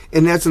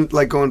that's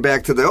like going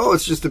back to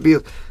it's just a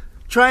Beatles.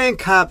 Try and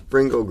cop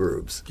Ringo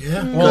grooves.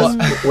 Yeah. Well,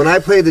 When I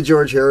played the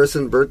George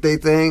Harrison birthday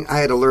thing, I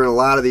had to learn a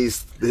lot of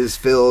his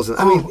fills. And,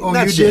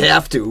 you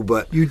have to,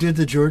 but You did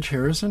the George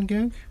Harrison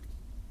gig?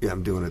 yeah,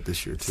 I'm doing it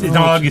this year It's too. in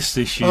August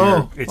this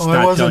year. It's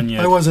not done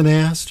yet. I wasn't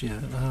asked yet.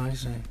 Oh, I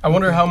see. I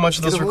wonder how much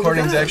of those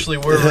recordings actually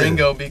were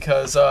Ringo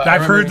because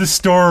I've heard the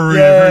story.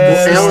 Yeah.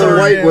 I've heard the Alan story.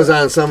 White was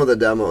on some of the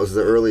demos,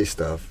 the early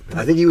stuff.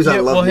 I think he was on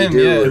Yeah, Love well, Me him,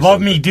 Do. yeah. or Love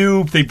something. Me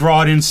Do, they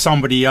brought in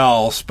somebody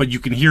else, but you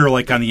can hear,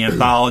 like, on the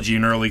anthology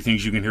and early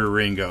things, you can hear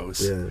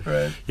Ringo's. Yeah.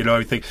 Right. You know,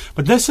 everything.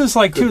 But this is,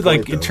 like, too, Good like,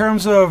 point, in though.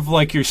 terms of,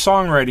 like, your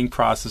songwriting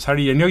process, how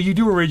do you, I know you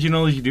do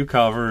originals, you do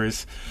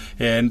covers,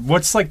 and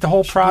what's, like, the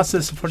whole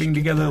process of putting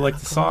together, like,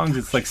 the songs?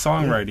 It's, like,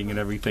 songwriting and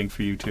everything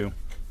for you, too.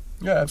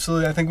 Yeah,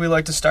 absolutely. I think we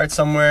like to start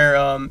somewhere.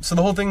 So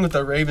the whole thing with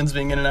the Ravens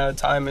being in and out of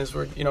time is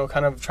we're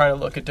kind of trying to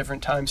look at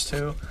different times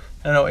too.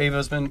 I know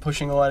Ava's been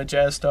pushing a lot of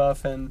jazz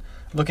stuff and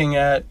looking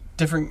at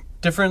different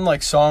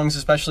like songs,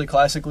 especially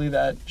classically,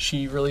 that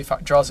she really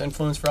draws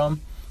influence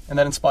from and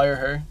that inspire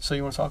her. So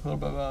you want to talk a little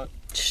bit about?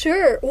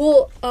 Sure.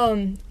 Well,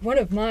 one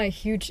of my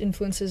huge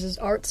influences is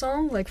art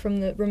song, like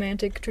from the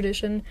romantic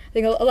tradition. I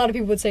think a lot of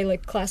people would say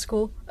like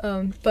classical,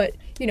 but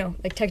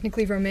like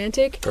technically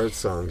romantic. Art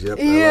songs, yep.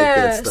 Yeah. I like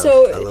that stuff.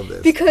 So I love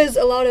this. because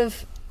a lot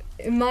of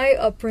my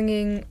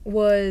upbringing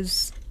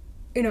was,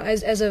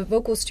 as a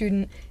vocal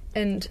student,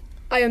 and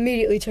I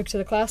immediately took to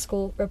the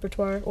classical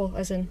repertoire. Well,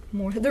 as in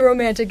more the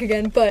romantic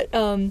again, but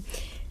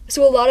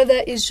so a lot of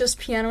that is just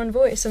piano and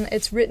voice, and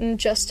it's written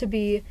just to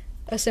be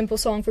a simple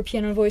song for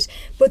piano and voice,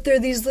 but they're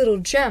these little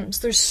gems.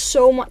 There's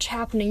so much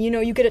happening.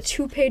 You get a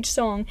 2-page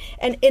song,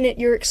 and in it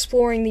you're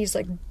exploring these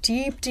like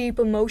deep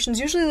emotions.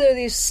 Usually they're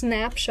these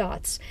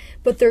snapshots,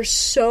 but they're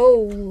so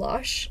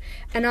lush,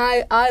 and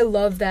I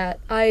love that.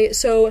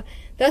 So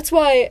that's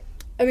why,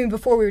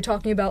 before we were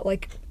talking about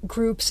like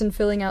groups and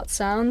filling out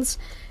sounds,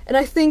 and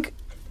I think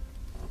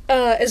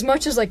as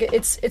much as like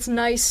it's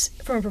nice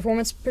from a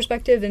performance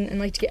perspective and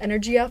like to get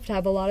energy up, to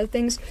have a lot of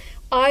things,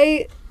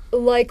 I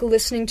like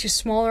listening to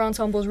smaller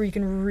ensembles where you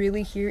can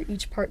really hear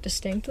each part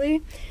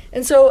distinctly.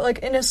 And so, like,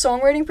 in a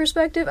songwriting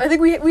perspective, I think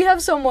we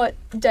have somewhat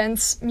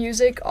dense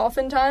music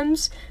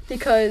oftentimes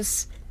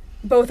because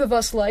both of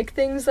us like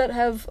things that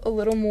have a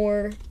little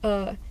more,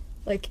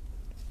 like,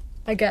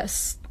 I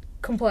guess,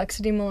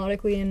 complexity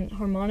melodically and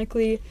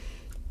harmonically.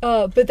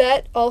 But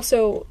that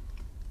also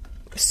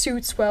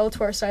suits well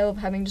to our style of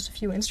having just a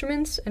few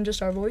instruments and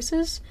just our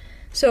voices.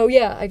 So,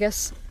 yeah, I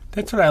guess...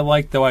 That's what I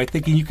like, though. I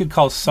think you could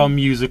call some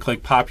music,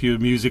 like popular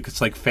music,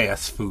 it's like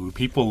fast food.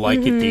 People like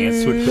it,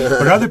 dance to it.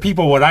 But other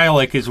people, what I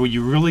like is when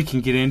you really can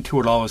get into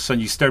it, all of a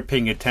sudden you start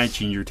paying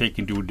attention, you're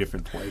taken to a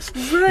different place.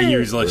 Right. And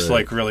you're just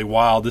like, really,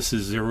 wow,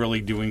 they're really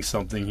doing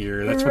something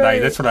here. That's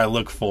Right. what I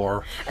look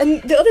for.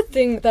 And the other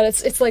thing that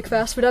it's like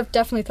fast food, I've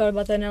definitely thought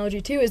about that analogy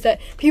too, is that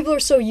people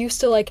are so used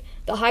to like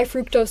the high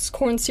fructose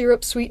corn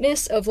syrup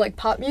sweetness of like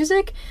pop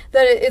music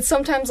that it's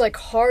sometimes like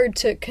hard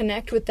to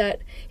connect with that.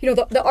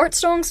 The art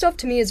song stuff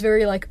to me is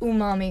very like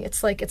umami.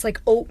 It's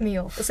like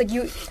oatmeal. It's like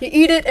you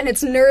eat it and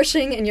it's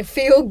nourishing and you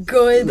feel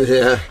good.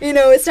 Yeah.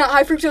 It's not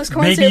high fructose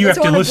corn syrup. Maybe you have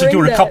but to wanna listen to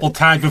bring it a that. couple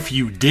times before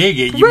you dig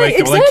it. You Right,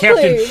 might go, like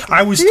exactly. Captain.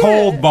 I was Yeah.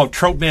 told about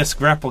Trope Mask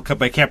Replica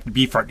by Captain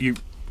Beefheart.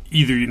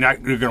 Either you're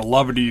going to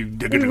love it or you're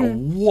going to go,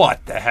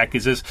 what the heck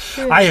is this?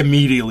 I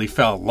immediately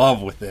fell in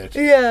love with it.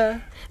 Yeah.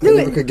 I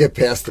never could get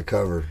past the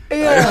cover.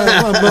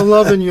 Yeah. I'm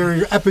loving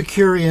your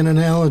Epicurean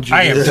analogy.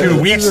 I am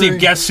too. We actually have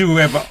guests who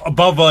have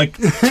above like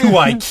 2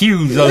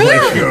 IQs. I was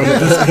like,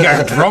 this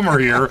guy drummer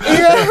here.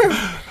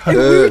 Yeah. And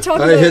we were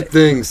talking I about hit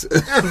things.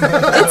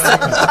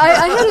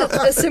 I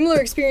had a similar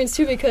experience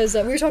too because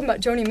we were talking about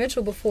Joni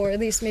Mitchell before, at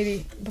least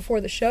maybe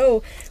before the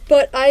show.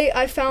 But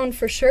I found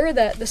for sure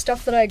that the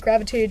stuff that I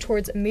gravitated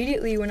towards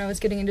immediately when I was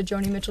getting into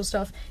Joni Mitchell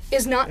stuff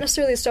is not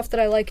necessarily the stuff that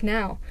I like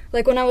now.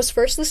 Like when I was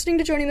first listening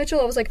to Joni Mitchell,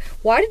 I was like,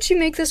 why did she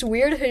make this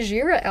weird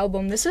Hajira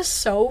album? This is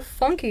so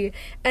funky.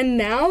 And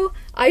now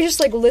I just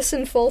like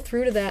listen full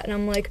through to that and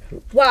I'm like,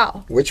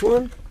 wow, Which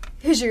one?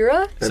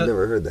 Hajira? I've So-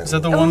 never heard that. Is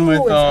that the one. one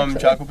with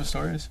exactly. Jaco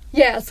Pastorius?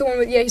 Yeah, it's the one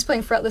with, he's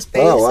playing fretless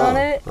bass Oh, wow. on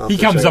it. I'll have He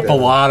to comes check up that a out.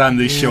 lot on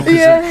this show because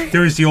Yeah.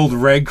 there was the old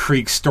Red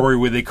Creek story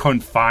where they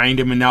couldn't find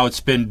him, and now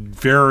it's been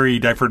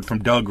varied. I've heard from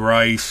Doug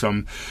Rice,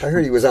 I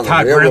heard he was on the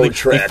Todd railroad Bradley.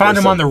 track. They found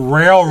or him on the something.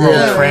 railroad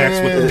Yeah.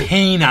 tracks with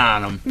paint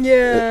on him.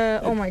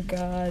 Yeah, oh my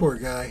god. Poor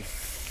guy.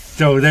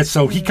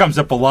 So he comes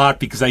up a lot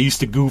because I used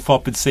to goof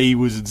up and say he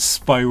was in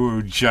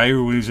Spyro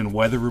Gyro when he was in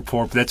Weather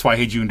Report, but that's why I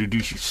had you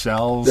introduce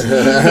yourselves.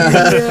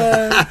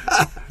 Yeah.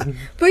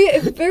 But yeah,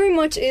 it very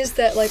much is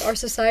that like our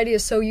society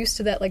is so used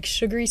to that like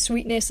sugary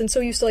sweetness and so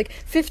used to like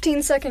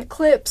 15-second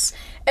clips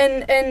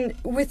and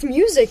with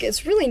music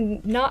it's really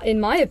not, in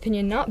my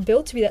opinion, not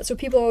built to be that. So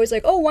people are always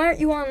like, oh, why aren't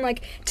you on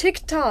like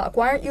TikTok?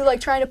 Why aren't you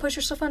like trying to push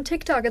yourself on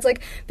TikTok? It's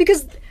like,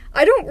 because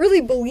I don't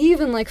really believe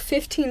in like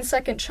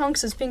 15-second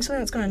chunks as being something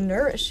that's going to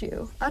nourish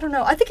you. I don't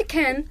know. I think it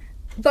can,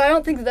 but I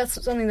don't think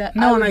that's something that I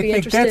No, would and I be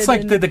think interested that's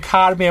like in. the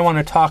dichotomy I want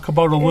to talk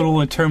about a little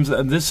in terms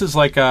of this is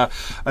like a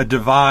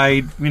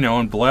divide,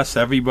 and bless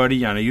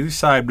everybody on either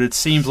side, but it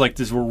seems like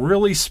we're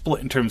really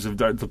split in terms of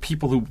the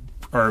people who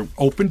are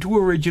open to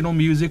original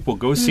music will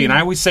go see, and I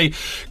always say,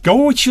 go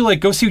what you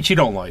like, go see what you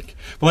don't like.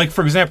 But like,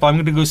 for example, I'm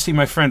going to go see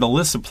my friend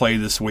Alyssa play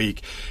this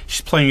week.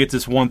 She's playing at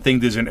this one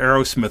thing. There's an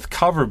Aerosmith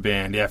cover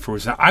band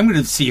afterwards. Now, I'm going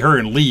to see her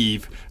and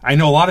leave. I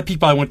know a lot of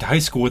people I went to high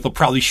school with will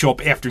probably show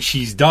up after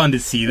she's done to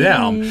see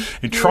them.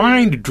 And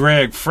trying to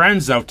drag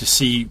friends out to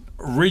see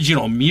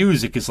original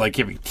music is like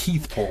having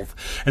teeth pulled.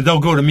 And they'll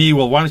go to me,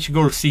 well, why don't you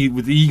go see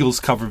with the Eagles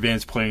cover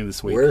band's playing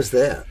this week? Where's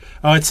that?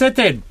 It's at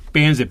that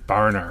band's at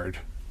Barnard.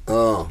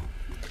 Oh,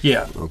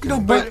 Yeah. okay. No,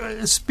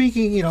 but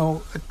speaking,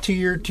 to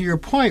your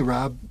point,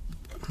 Rob,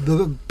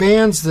 the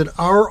bands that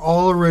are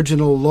all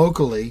original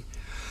locally,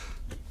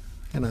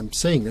 and I'm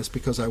saying this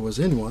because I was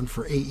in one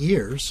for 8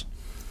 years,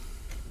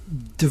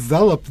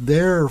 develop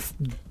their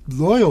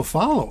loyal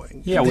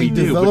following. Yeah, They we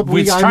do, develop- but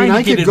we're trying to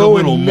I get could it go a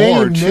little and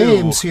more, name too.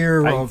 names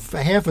here I- of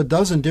half a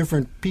dozen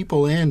different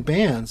people and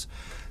bands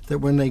that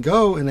when they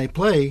go and they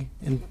play,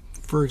 and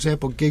for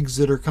example, gigs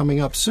that are coming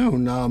up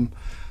soon.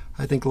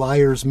 I think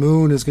Liar's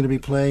Moon is going to be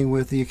playing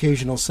with the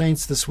Occasional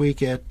Saints this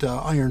week at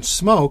Iron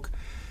Smoke.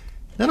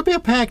 That'll be a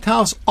packed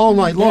house all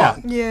night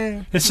long.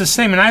 Yeah. It's the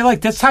same,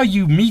 and that's how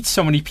you meet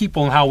so many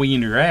people and how we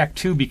interact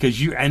too,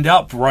 because you end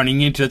up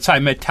running into. That's how I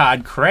met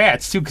Todd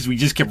Kratz too, because we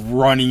just kept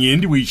running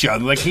into each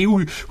other. Like, hey,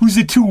 who's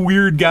the two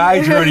weird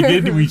guys running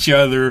into each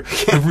other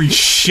every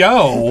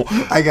show?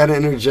 I got to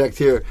interject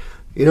here.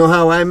 You know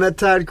how I met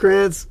Todd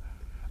Krantz?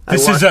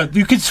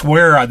 You can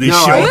swear on this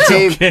No, show. I It's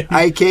came, okay.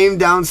 I came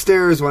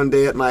downstairs one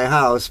day at my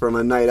house from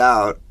a night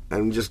out.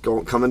 I'm just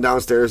coming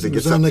downstairs to get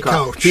was some on the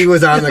co- couch. He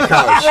was on the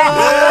couch.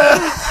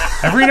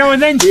 Every now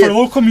and then, He for had-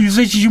 local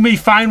musicians, you may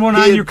find one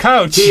He on had- your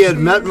couch. He had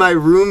met my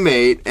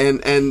roommate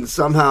and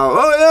somehow,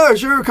 oh yeah,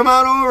 sure, come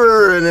on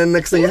over. And then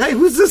next thing, hey,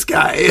 who's this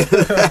guy?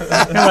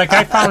 Like,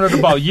 I found out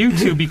about you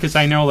two because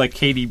I know like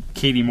Katie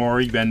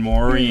Morey, Ben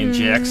Morey, and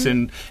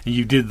Jackson, and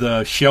you did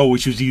the show,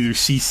 which was either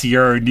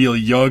CCR or Neil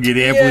Young at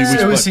Ambley. Yeah.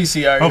 Which It was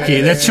CCR. Okay,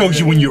 yeah, that yeah, shows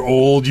yeah, you when you're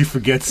old, you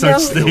forget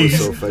such No. It was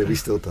things. so funny. We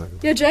still talking.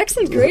 Yeah,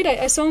 Jackson's great.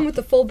 I saw him with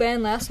the full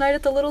band last night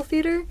at the Little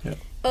Theater. Yeah.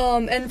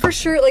 And for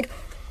sure,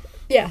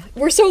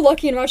 we're so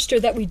lucky in Rochester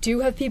that we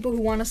do have people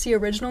who want to see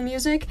original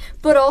music,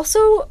 but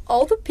also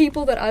all the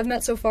people that I've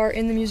met so far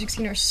in the music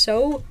scene are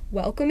so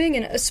welcoming,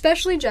 and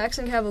especially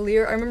Jackson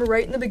Cavalier. I remember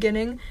right in the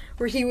beginning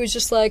where he was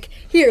just like,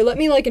 here, let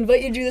me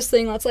invite you to do this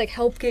thing. Let's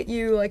help get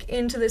you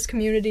into this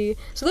community.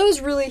 So that was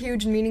really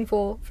huge and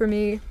meaningful for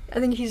me. I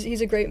think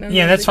he's a great member.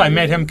 Yeah, of that's the why I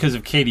met him community. because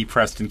of Katie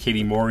Preston,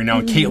 Katie Morey.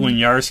 Now, Caitlin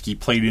Yarsky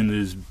played in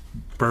his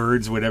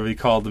Birds, whatever they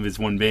called them, as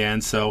one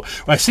band. So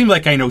I seem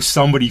like I know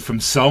somebody from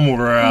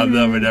somewhere around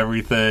them and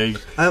everything.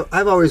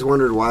 I've always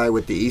wondered why,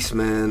 with the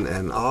Eastmen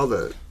and all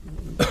the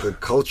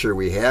culture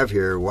we have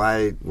here,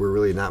 why we're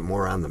really not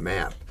more on the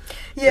map.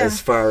 Yeah. As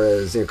far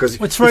as, because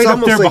It's right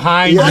up there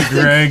behind you,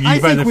 Greg. I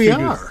You by think the we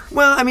figure. are.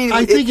 Well, I mean,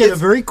 I think in a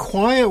it's, very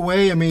quiet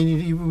way. I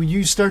mean,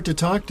 you start to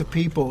talk to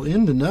people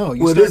in the know.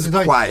 You well, it start is to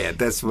talk- quiet.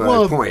 That's my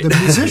Well, point. the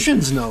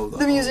musicians know, though.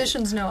 The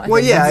musicians know. I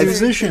Well, think yeah, that's the it's-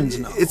 very musicians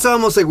true. know. It's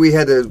almost like we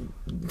had to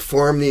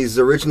form these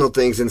original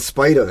things in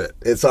spite of it.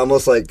 It's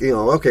almost like,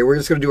 okay, we're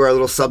just going to do our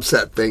little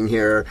subset thing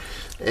here.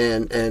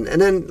 And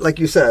then, like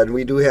you said,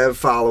 we do have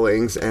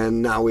followings,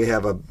 and now we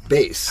have a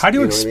base. How do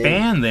you know what I mean?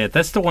 expand that?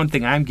 That's the one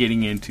thing I'm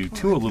getting into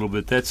too a little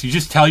bit. That's you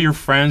just tell your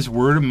friends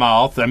word of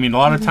mouth. I mean, a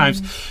lot of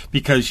times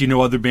because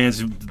other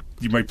bands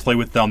you might play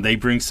with them, they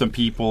bring some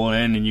people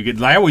in, and you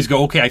get. I always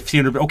go, okay, I've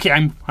seen it. Okay,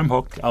 I'm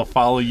hooked. I'll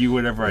follow you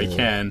whatever I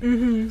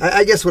can.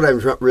 I guess what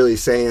I'm really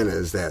saying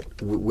is that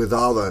with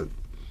all the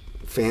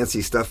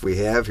fancy stuff we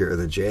have here,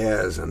 the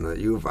jazz and the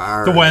U of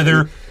R, The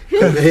weather.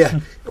 yeah,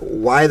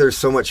 why there's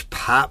so much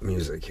pop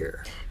music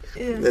here.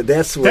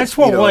 That's what, That's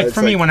what, it's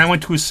for me, when I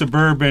went to a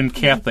suburban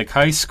Catholic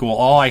high school,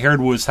 all I heard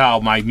was how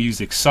my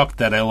music sucked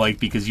that I liked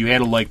because you had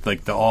to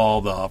like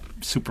all the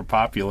super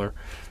popular.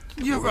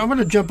 Yeah, I'm going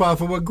to jump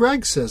off of what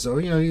Greg says, though.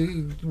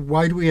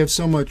 Why do we have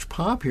so much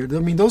pop here? I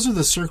mean, those are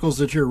the circles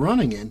that you're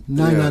running in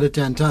 9 Yeah. out of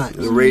 10 times.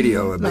 the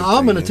radio. Now,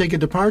 I'm going to take a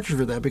departure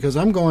for that because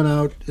I'm going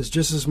out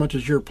just as much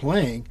as you're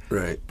playing.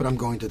 Right. But I'm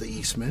going to the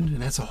Eastman,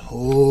 and that's a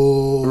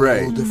whole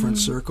Right. different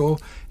circle.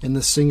 And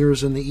the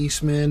singers in the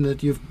Eastman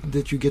that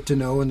you get to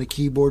know, and the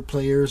keyboard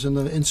players and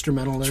the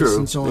instrumentalists True,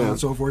 and so on yeah. and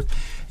so forth.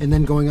 And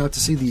then going out to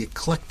see the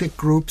eclectic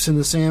groups and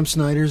the Sam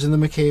Snyders and the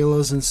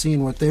Michaelas and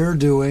seeing what they're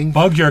doing.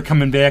 Bugyar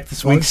coming back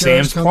this week. Bugshar's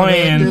Sam's coming back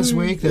playing. this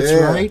week. That's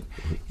Yeah. right.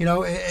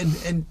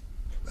 And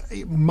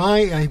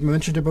I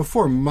mentioned it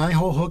before. My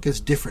whole hook is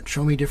different.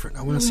 Show me different.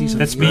 I want to see something.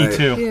 That's me Right.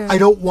 too. Yeah. I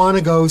don't want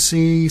to go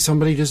see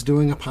somebody just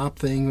doing a pop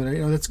thing.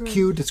 That's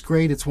cute. It's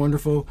great. It's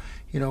wonderful.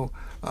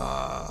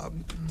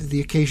 The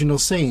Occasional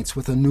Saints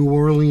with a New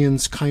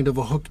Orleans kind of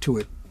a hook to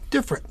it.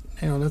 Different.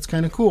 That's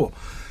kind of cool.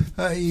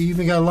 You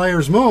even got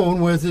Liar's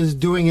Moan with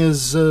doing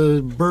his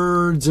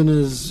birds and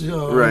his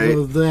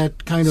that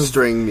kind of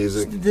string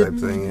music type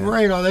thing. Yeah.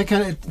 Right, all that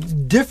kind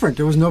of different.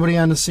 There was nobody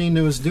on the scene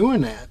that was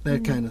doing that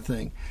kind of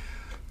thing.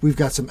 We've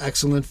got some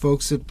excellent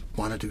folks that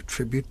want to do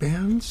tribute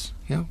bands.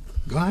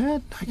 Go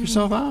ahead, knock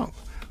yourself out.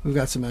 We've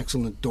got some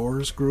excellent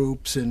Doors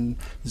groups and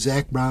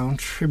Zach Brown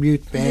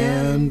tribute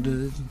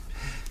band.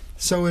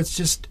 So it's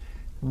just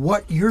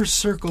what your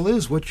circle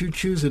is, what you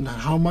choose, and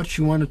how much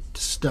you want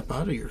to step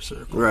out of your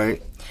circle.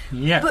 Right.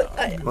 Yeah.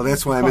 Well,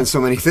 that's why I'm in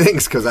so many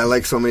things, because I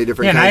like so many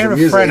different and kinds I have of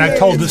a music. friend, I've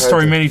told It's this hard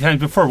story to- many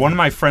times before. One of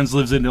my friends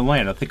lives in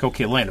Atlanta. I think,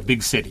 okay, Atlanta,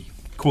 big city,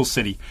 cool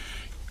city.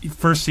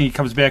 First thing he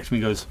comes back to me,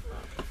 he goes,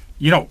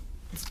 you don't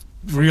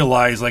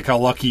realize like how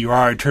lucky you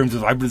are in terms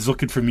of, I was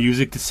looking for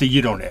music to see,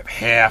 you don't have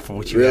half of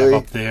what you Really?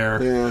 have up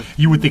there. Yeah.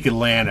 You would think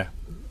Atlanta,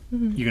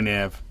 you're going to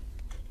have,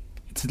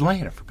 it's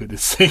Atlanta, for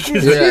goodness sake.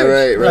 Yeah,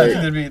 right.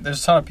 I think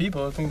there's a ton of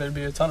people. I think there'd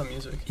be a ton of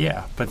music.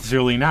 Yeah, but it's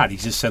really not. He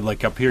just said,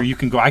 like, up here, you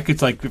can go. I could,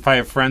 like, if I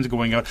have friends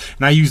going out,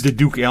 and I use the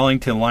Duke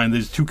Ellington line,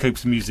 there's two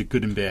types of music,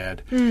 good and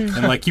bad. And,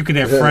 like, you can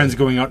have friends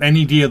going out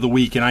any day of the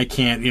week, and I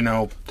can't,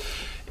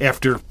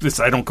 after this,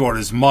 I don't go out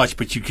as much,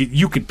 but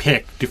you could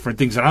pick different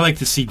things. And I like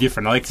to see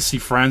different. I like to see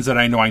friends that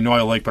I know I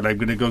like, but I'm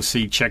going to go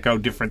check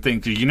out different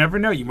things. 'Cause you never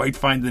know. You might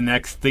find the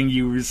next thing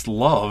you just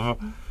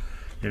love.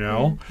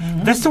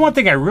 That's the one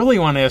thing I really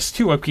want to ask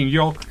too. Okay,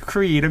 you're all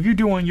creative,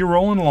 you're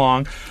rolling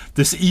along.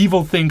 This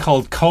evil thing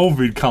called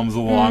COVID comes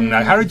along.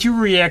 Now, how did you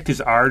react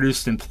as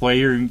artists and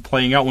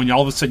playing out when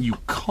all of a sudden you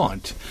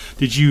cunt?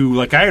 Did you,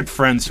 like, I had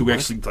friends who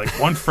actually, like,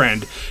 one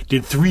friend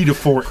did 3 to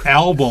 4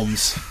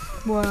 albums.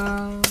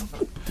 Wow.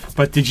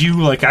 But did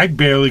you, like, I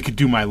barely could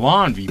do my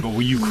laundry, but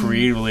were you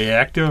creatively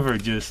active or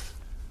just?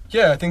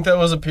 Yeah, I think that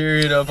was a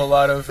period of a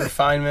lot of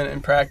refinement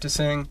and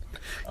practicing.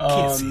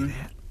 Can't see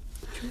that.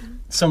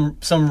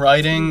 Some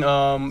writing.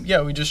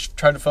 We just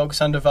tried to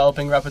focus on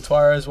developing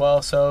repertoire as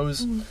well. So it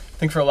was, I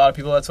think for a lot of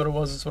people, that's what it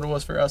was. That's what it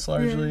was for us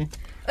largely.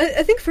 Yeah.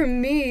 I think for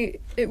me,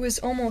 it was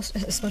almost,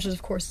 as much as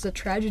of course it's a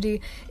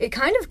tragedy, it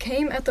kind of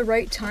came at the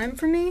right time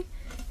for me,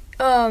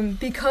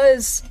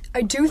 because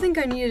I do think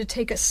I needed to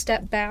take a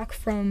step back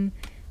from.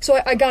 So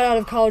I got out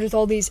of college with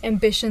all these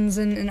ambitions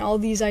and all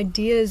these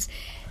ideas,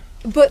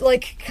 but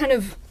like kind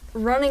of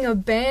running a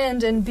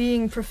band and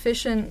being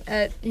proficient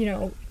at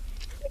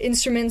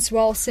instruments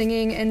while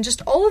singing and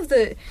just all of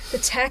the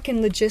tech and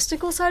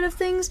logistical side of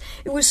things,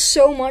 it was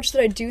so much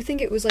that I do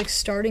think it was like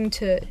starting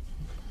to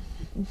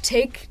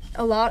take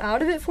a lot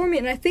out of it for me,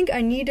 and I think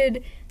I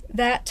needed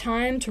that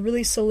time to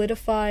really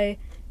solidify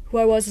who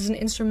I was as an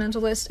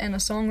instrumentalist and a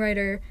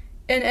songwriter,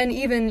 and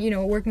even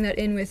working that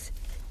in with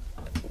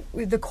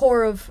the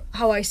core of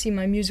how I see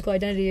my musical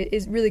identity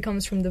is really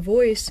comes from the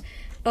voice,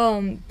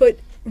 but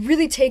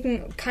really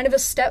taking kind of a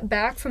step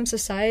back from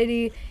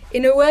society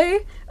in a way,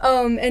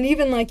 and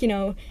even like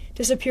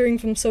disappearing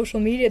from social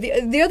media.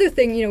 The other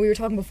thing we were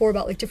talking before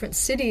about like different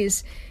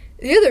cities,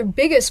 the other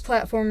biggest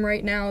platform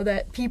right now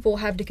that people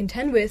have to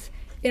contend with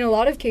in a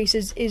lot of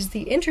cases is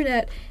the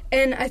internet,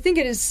 and I think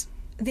it is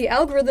the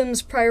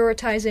algorithms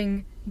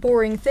prioritizing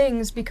boring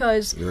things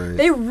because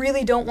they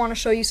really don't want to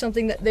show you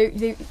something that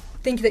they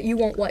think that you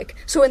won't like.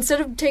 So instead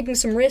of taking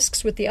some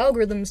risks with the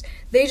algorithms,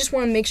 they just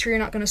want to make sure you're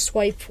not going to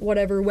swipe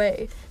whatever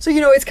way. So,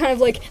 it's kind of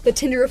like the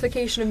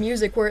Tinderification of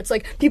music, where it's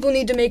like people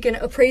need to make an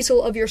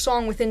appraisal of your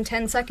song within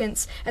 10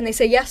 seconds, and they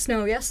say yes,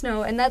 no,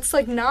 and that's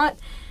like not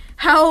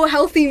how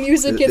healthy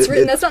music gets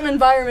written. That's not an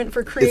environment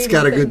for creating It's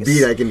got a good things.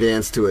 beat, I can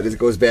dance to it. It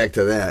goes back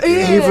to that.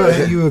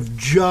 Ava, you have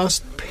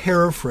just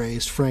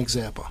paraphrased Frank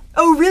Zappa.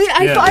 Oh, really?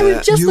 I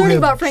was just You learning have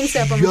about Frank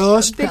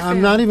Zappa.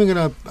 I'm not even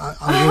going to.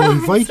 I will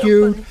invite so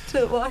you funny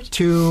to watch.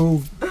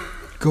 to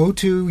go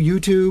to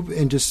YouTube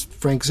and just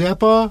Frank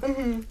Zappa,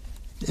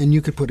 and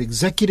you could put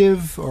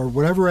executive or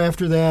whatever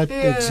after that.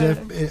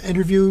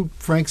 Interview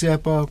Frank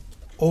Zappa,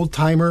 old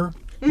timer.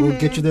 We'll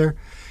get you there.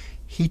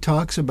 He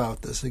talks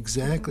about this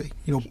exactly.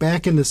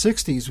 Back in the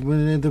 60s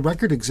when the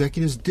record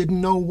executives didn't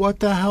know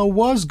what the hell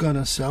was going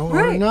to sell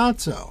or not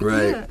sell.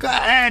 Right. Yeah. Go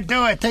ahead,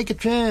 do it. Take a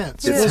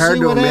chance. It's We'll hard see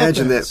to what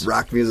imagine happens. that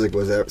rock music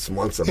was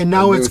once a And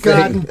now a new it's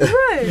gotten thing.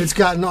 it's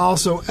gotten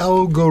also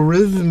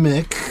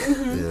algorithmic.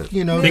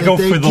 They go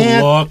for the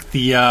can't- look,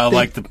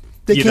 the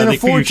they can't they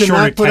figure afford to short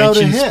not put out a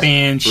attention hit.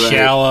 span, Right.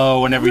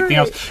 shallow, and everything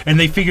Right. else. And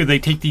they figure they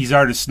take these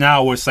artists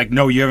now where it's like,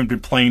 no, you haven't been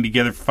playing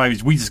together for 5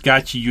 years. We just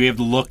got you. You have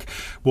the look.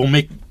 We'll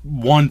make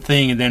one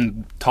thing and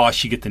then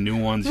toss you, get the new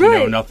ones.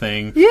 Right.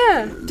 Nothing.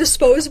 Yeah,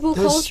 disposable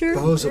culture.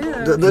 Disposable.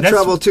 Yeah. The That's-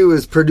 trouble too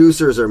is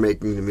producers are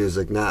making the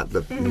music, not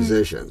the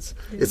musicians.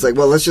 It's like,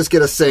 well, let's just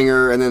get a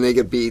singer, and then they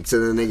get beats,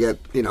 and then they get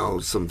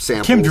some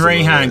samples. Tim and all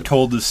Drahan that.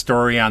 told this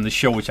story on the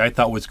show, which I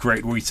thought was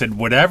great, where he said,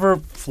 whatever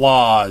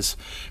flaws,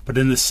 but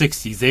in the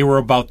 60s, they were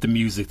about the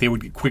music. They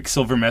would get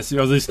Quicksilver Message.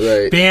 These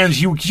Right. bands,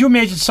 could you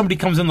imagine somebody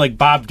comes in like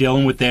Bob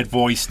Dylan with that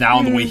voice now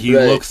and the way he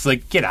Right. looks?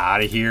 Like, get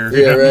out of here.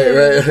 Yeah,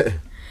 right.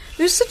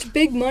 There's such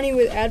big money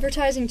with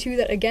advertising too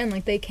that again,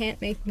 like they can't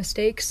make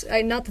mistakes.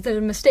 Not that they're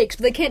mistakes,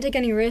 but they can't take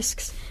any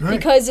risks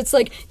because it's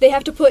like they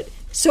have to put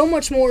so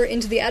much more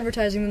into the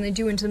advertising than they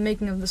do into the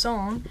making of the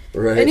song,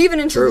 and even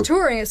into the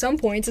touring at some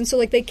points. And so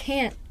like they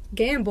can't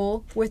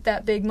gamble with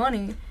that big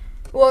money.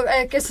 Well,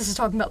 I guess this is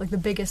talking about like the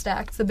biggest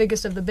acts, the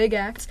biggest of the big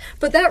acts.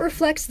 But that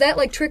reflects, that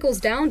like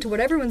trickles down to what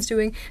everyone's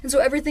doing. And so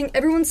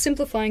everyone's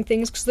simplifying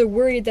things because they're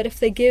worried that if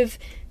they give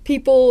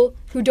people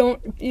who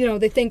don't,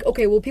 they think,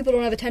 okay, well, people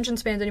don't have attention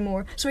spans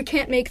anymore, so we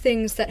can't make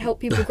things that help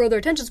people grow their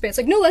attention spans.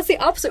 Like, no, that's the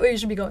opposite way you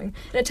should be going.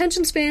 An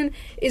attention span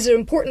is an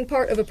important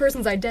part of a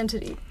person's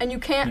identity, and you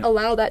can't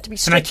allow that to be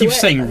stripped away. And I keep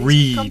saying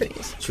read,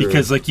 companies.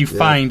 because like you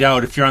find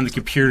out if you're on the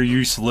computer, you're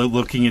used to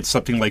looking at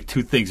something like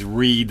two things.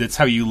 Read, that's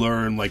how you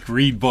learn, like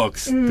read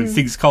books. There's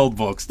things called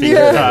books. Take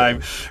your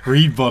time,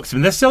 read books.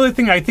 And that's the other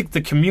thing, I think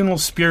the communal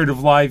spirit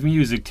of live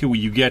music, too,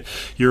 where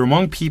you're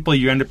among people,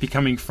 you end up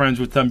becoming friends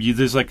with them.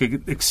 There's like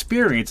an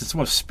experience. It's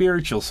almost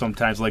spiritual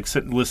sometimes, like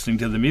sitting listening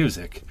to the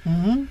music.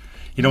 Mm-hmm.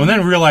 And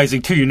then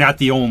realizing, too, you're not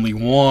the only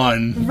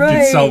one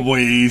in some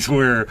ways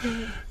where,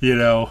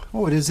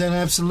 Oh, it is an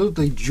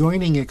absolutely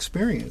joining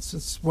experience.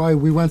 That's why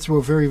we went through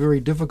a very,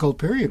 very difficult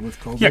period with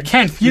COVID. Yeah,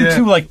 Ken, you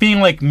too, like being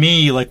like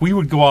me, like we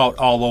would go out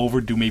all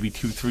over, do maybe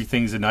 2-3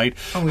 things a night.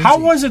 Oh, how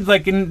was it,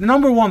 like,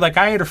 number one, like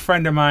I had a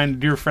friend of mine, a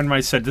dear friend of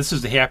mine, said, this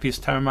is the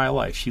happiest time of my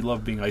life. She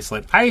loved being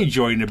isolated. I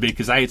enjoyed it a bit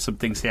because I had some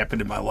things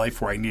happen in my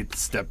life where I needed to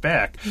step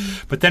back.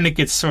 But then it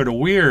gets sort of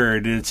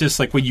weird, and it's just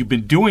like when you've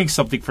been doing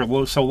something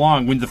for so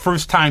long, when the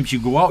first times you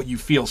go out, you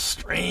feel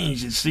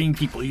strange and seeing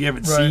people you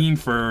haven't seen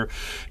for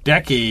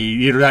decades.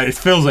 It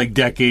feels like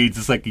decades.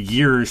 It's like a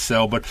year or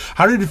so. But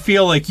how did it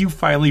feel like you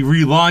finally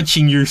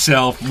relaunching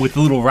yourself with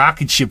the little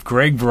rocket ship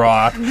Greg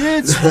brought? Yeah,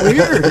 it's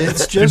weird.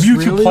 It's just and you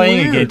really two playing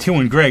weird. again, too,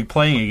 and Greg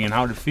playing again.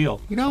 How did it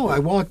feel? I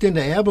walked into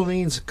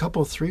Abilene's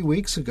 3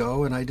 weeks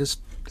ago, and I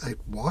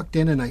walked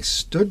in and I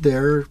stood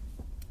there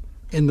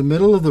in the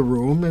middle of the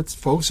room. It's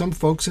some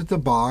folks at the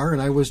bar,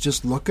 and I was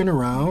just looking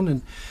around,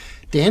 and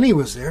Danny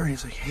was there, and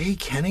he's like, "Hey,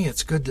 Kenny,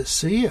 it's good to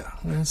see you."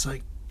 And it's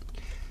like,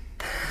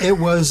 it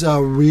was a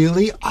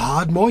really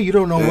odd moment. You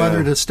don't know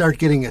whether to start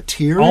getting a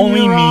tear Only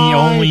in your eye.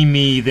 Only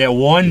me. That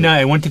one night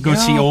I went to go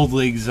see Old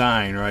Lang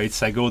Syne, right?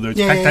 So I go there. In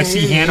fact, I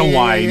see Hannah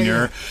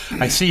Widener.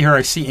 I see her.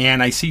 I see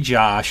Ann. I see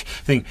Josh.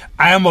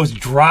 I almost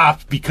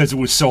dropped because it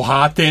was so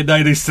hot that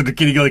night. I started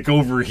getting like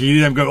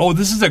overheated. I'm going, oh,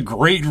 this is a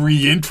great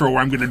re-intro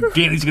where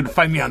Danny's going to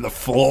find me on the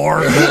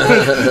floor.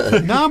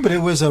 No, but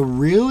it was a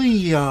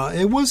really,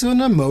 it was an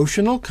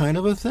emotional kind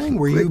of a thing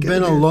where you've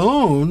been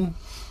alone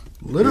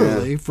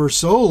literally for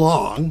so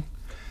long,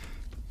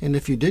 and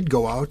if you did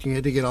go out, you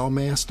had to get all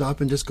masked up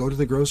and just go to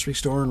the grocery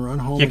store and run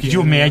home. Yeah, could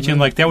you imagine?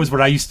 Like that was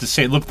what I used to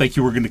say. It looked like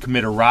you were going to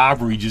commit a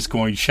robbery just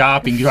going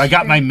shopping. I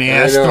got my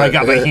mask, or I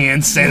got my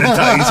hand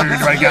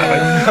sanitizer, or I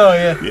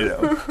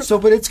got my. So,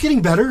 but it's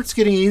getting better. It's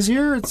getting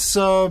easier. It's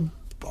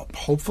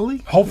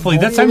hopefully.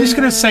 That's. I'm just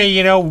gonna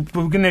say,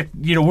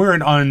 we're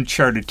in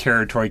uncharted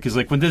territory because,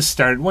 like, when this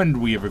started, when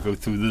did we ever go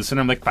through this? And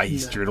I'm like, by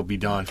Easter it'll be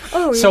done.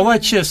 So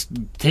let's just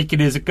take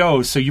it as it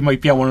goes. So you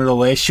might be on one of the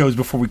last shows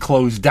before we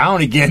close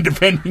down again,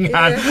 depending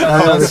on.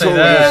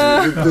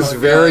 This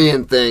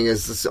variant thing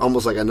is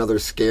almost like another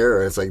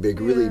scare. It's like they're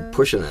really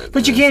pushing it.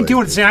 But you can't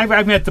do it. See,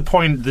 I'm at the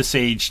point at this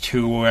age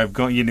too where I've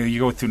gone. You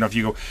go through enough.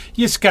 You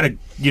just gotta,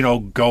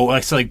 go.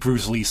 Like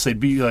Bruce Lee said,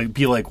 be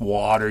like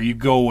water. You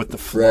go with the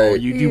flow.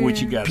 Right. You do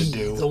what you got to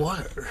do. The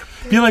water.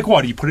 Be like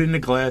water. You put it in a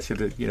glass.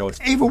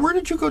 Ava, where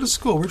did you go to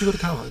school? Where did you go to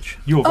college?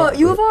 U of R.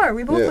 U of R.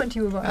 We both went to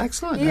U of R.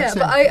 Excellent. Yeah,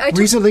 excellent. but I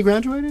recently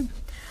graduated?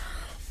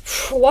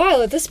 a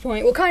while at this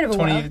point. Well, kind of a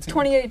while. 2018.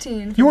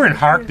 2018. You were in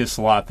Harkness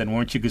a lot then,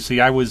 weren't you? Because, see,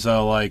 I was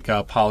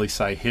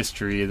poli-sci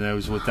history, and I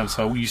was with them,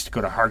 so we used to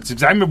go to Harkness.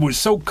 Because I remember it was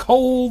so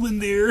cold in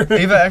there.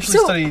 Ava actually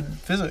studied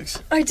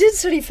physics. I did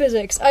study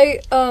physics.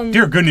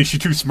 Dear goodness, you're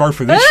too smart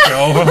for this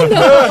show.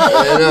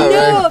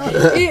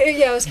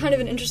 It was kind of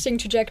an interesting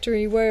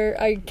trajectory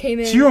where I came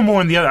in. So you were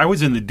more in the other. I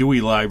was in the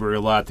Dewey Library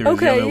a lot. There was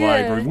the other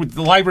library.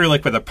 The library,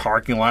 like, by the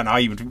parking lot, and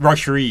I even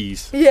Rusher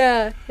East.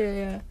 Yeah.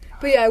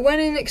 But I went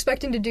in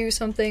expecting to do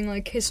something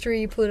like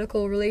history,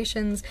 political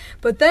relations,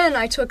 but then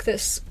I took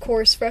this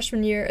course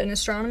freshman year, an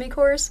astronomy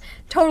course.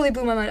 Totally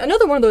blew my mind.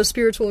 Another one of those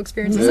spiritual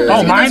experiences.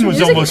 Oh, mine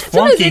was almost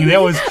flunking.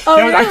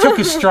 I took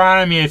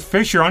astronomy at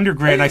Fisher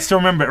undergrad, and I still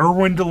remember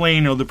Erwin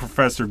Delano, the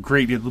professor,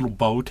 great, he had a little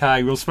bow tie,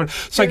 real smart.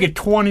 So I get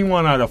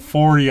 21 out of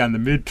 40 on the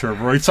midterm,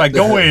 right? So I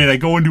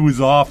go into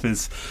his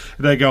office,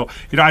 and I go,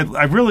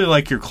 I really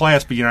like your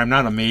class, but I'm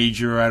not a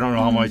major. I don't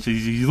know how much.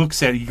 He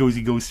looks at it. He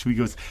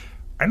goes.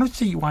 I don't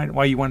see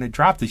why you want to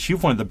drop this. You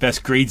have one of the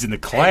best grades in the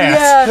class.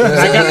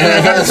 I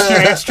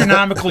got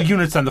astronomical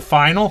units on the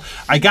final.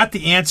 I got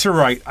the answer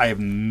right. I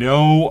have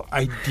no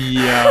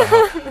idea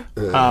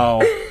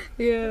how.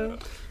 Yeah.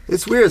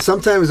 It's weird.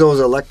 Sometimes those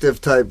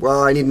elective type,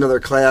 I need another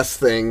class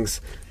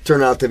things,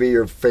 turn out to be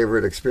your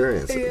favorite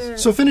experiences. Yeah.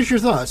 So finish your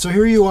thought. So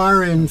here you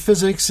are in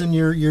physics, and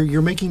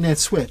you're making that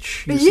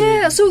switch. You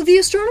Yeah, say- so the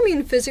astronomy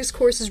and physics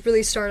courses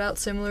really start out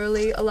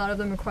similarly. A lot of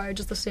them require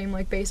just the same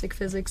like basic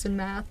physics and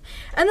math.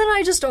 And then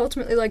I just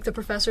ultimately like the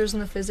professors in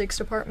the physics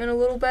department a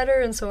little better,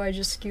 and so I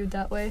just skewed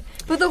that way.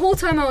 But the whole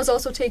time I was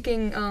also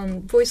taking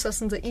voice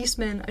lessons at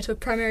Eastman. I took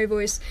primary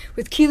voice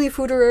with Keely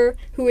Fuderer,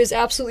 who is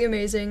absolutely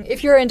amazing.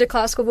 If you're into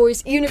classical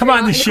voice, even if Come you're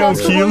on not the into show,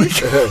 classical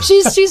Keely.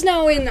 voice, she's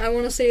now in, I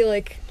want to say,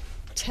 like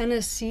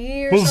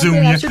Tennessee or We'll something.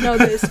 Zoom I you. should know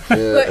this.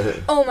 But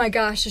oh my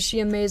gosh, is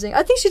she amazing.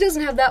 I think she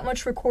doesn't have that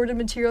much recorded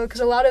material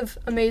because a lot of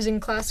amazing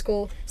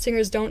classical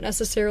singers don't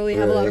necessarily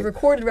have a lot of Right.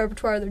 recorded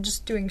repertoire. They're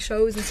just doing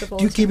shows and stuff all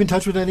Do you the keep time. in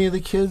touch with any of the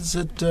kids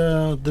that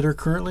are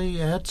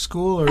currently at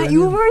school? Or At any-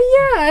 U of R,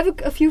 yeah, I have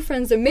a few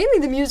friends there. Mainly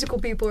the musical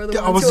people are the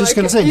ones I was who just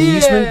going to say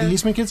yeah. the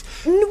Eastman kids.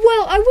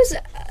 Well, I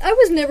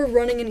was never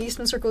running in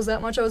Eastman circles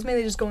that much. I was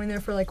mainly just going there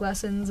for like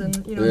lessons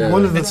and Yeah.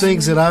 One of the running.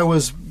 things that I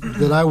was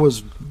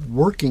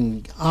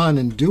working on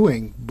and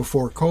doing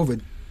before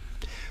COVID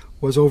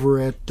was over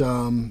at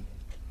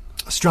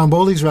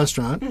Stromboli's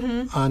restaurant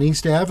on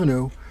East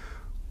Avenue.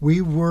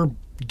 We were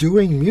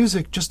doing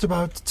music just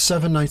about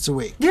 7 nights a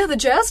week. Yeah, the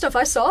jazz stuff.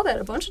 I saw that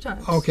a bunch of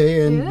times.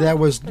 Okay, and Yeah, that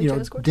was, like you know,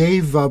 jazz chords.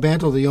 Dave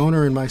Bantle, the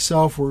owner, and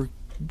myself were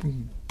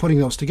putting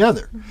those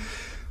together.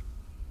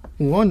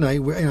 One night,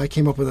 and I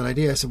came up with an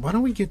idea. I said, "Why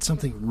don't we get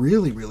something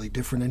really, really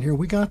different in here?"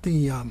 We got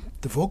the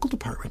vocal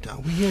department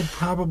down. We had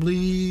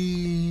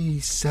probably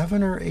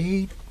 7 or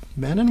 8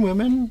 men and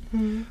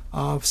women.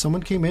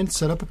 Someone came in,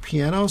 set up a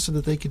piano so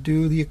that they could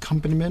do the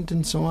accompaniment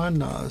and so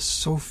on.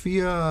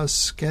 Sophia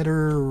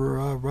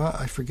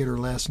Sketter, I forget her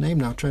last name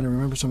now. I'm trying to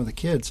remember some of the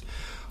kids.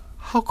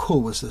 How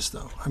cool was this,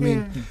 though? I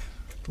mean,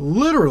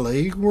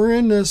 literally, we're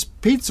in this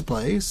pizza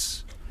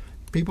place.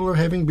 People are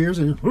having beers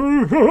and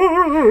And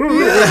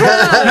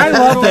I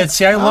love that.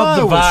 See, I love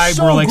Oh, the it was vibe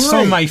so where, like, some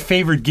of great. my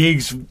favorite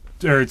gigs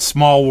are at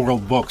Small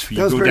World Books. Where That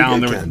you was go pretty down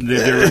good,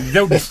 there. Ken.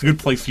 That was a good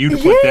place for you to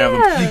put them.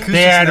 Yeah.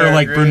 They had there her are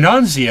like great.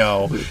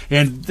 Bernunzio,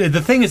 and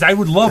the thing is, I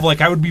would love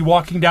I would be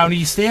walking down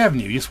East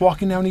Avenue, just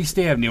walking down East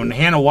Avenue, and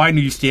Hannah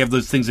Widener used to have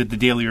those things at the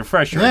Daily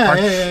Refresher. Yeah, Park.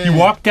 yeah. You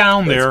walk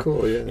down there,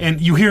 cool, yeah.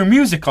 and you hear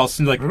music all of a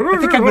sudden, like, I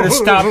think I'm going to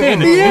stop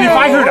in. And if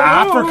I heard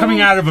opera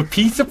coming out of a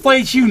pizza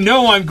place, you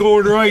know I'm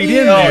going right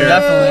in Oh, there.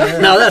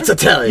 definitely. Now that's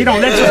Italian. You know,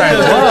 that's what I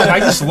love. I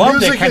just love that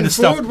music kind and of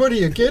stuff. food. What are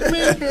you kidding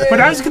me?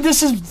 But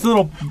this is a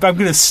little. I'm going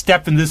to step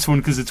in this one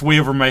because it's way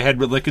over my head.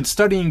 But like in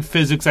studying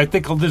physics, I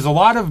think there's a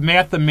lot of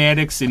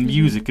mathematics in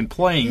music and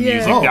playing Yeah.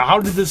 music. Oh. Now, how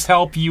did this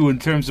help you in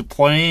terms of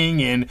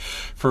playing and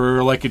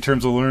for like in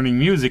terms of learning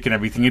music and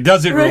everything? And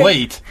does it Right.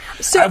 relate?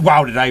 So-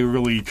 Wow, did I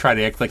really try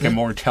to act like I'm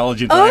more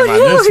intelligent than Oh, I'm on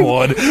no. this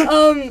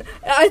one?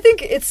 I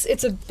think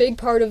it's a big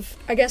part of,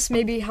 I guess,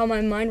 maybe how my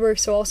mind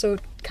works, so also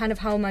kind of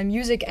how my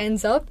music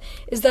ends up,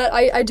 is that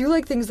I do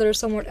like things that are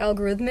somewhat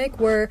algorithmic,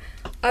 where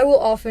I will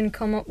often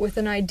come up with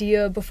an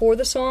idea before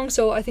the song,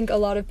 so I think a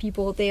lot of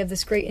people, they have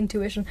this great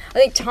intuition. I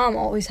think Tom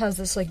always has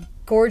this, like,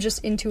 gorgeous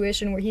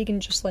intuition where he can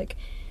just, like,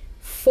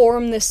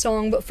 form this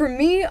song, but for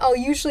me, I'll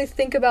usually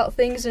think about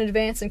things in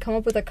advance and come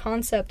up with a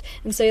concept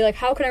and say, like,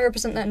 how can I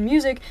represent that in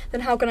music,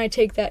 then how can I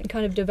take that and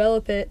kind of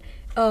develop it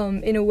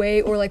in a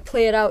way, or like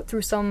play it out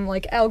through some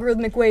like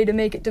algorithmic way to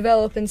make it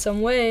develop in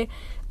some way.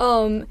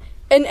 And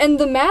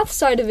the math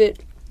side of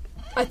it,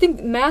 I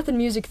think math and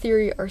music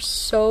theory are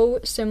so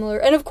similar.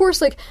 And of course,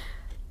 like,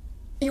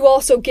 you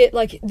also get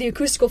like the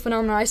acoustical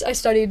phenomena. I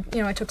studied,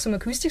 I took some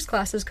acoustics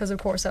classes because of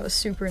course I was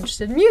super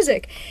interested in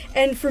music.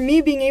 And for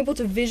me, being able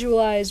to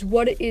visualize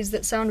what it is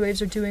that sound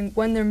waves are doing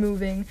when they're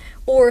moving,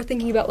 or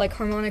thinking about like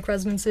harmonic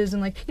resonances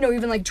and like,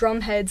 even like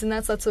drum heads, and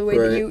that's the way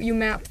that Right. you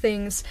map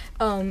things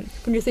when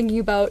you're thinking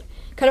about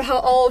kind of how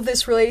all of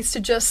this relates to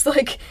just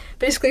like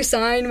basically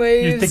sine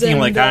waves. You're thinking and,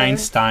 like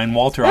Einstein,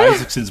 Walter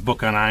Isaacson's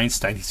book on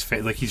Einstein.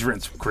 He's written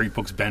some great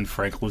books, Ben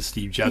Franklin,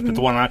 Steve Jobs, but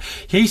the one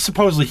he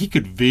supposedly he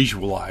could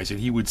visualize it.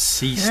 He would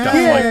see stuff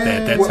like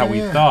that. That's how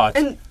he thought.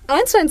 And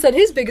Einstein said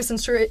his biggest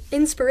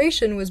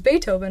inspiration was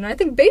Beethoven. I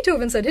think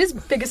Beethoven said his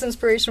biggest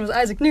inspiration was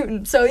Isaac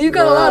Newton. So you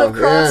got a lot of Wow,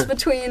 cross yeah.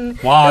 between.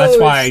 Wow, those.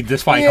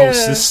 that's why I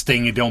host this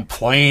thing and don't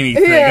play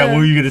anything. Yeah. What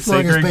were you going to As say,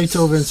 long as Greg?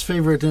 Beethoven's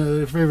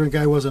favorite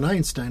guy wasn't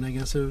Einstein, I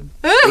guess it would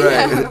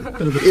Right.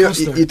 bit of a You know,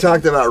 twist there. you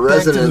talked about Back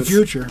to the resonance.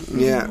 Future.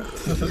 Yeah,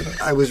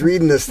 I was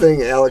reading this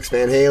thing, Alex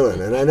Van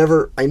Halen, and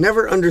I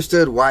never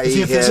understood why Is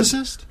he a had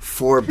physicist?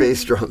 4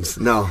 bass drums.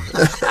 No,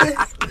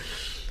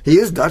 he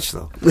is Dutch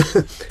though.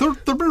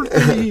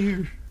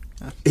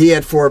 He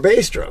had 4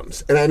 bass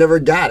drums, and I never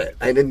got it.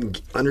 I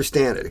didn't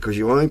understand it because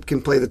you only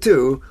can play the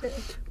 2.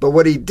 But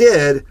what he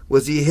did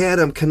was he had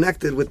them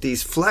connected with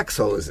these flex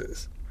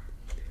hoses,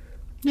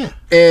 Yeah.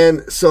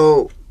 and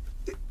so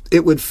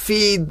it would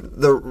feed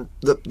the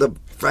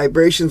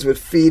vibrations would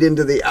feed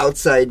into the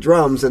outside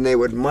drums, and they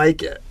would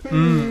mic it.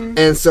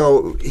 And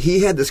so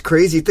he had this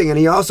crazy thing, and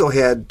he also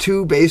had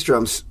 2 bass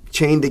drums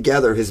chained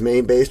together. His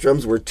main bass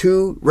drums were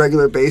 2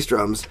 regular bass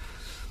drums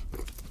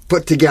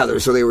put together,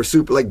 so they were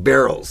super like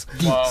barrels.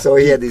 Wow. So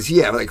he had these,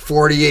 like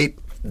 48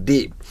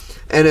 deep.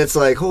 And it's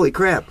like, holy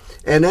crap.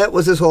 And that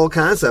was his whole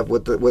concept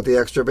with the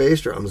extra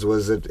bass drums,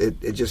 was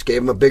it just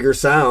gave him a bigger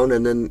sound,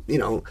 and then, you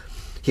know,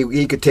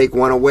 he could take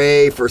one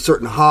away for a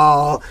certain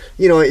hall,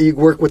 you know, you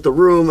work with the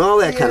room, all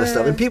that kind of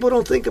stuff. And people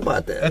don't think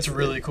about that. That's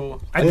really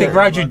cool. I think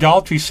Roger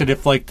Daltrey said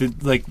if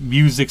like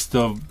music's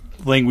the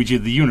language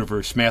of the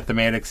universe,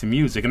 mathematics and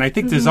music. And I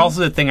think there's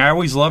also the thing I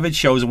always love at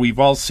shows, and we've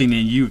all seen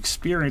it and you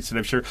experience it,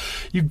 I'm sure.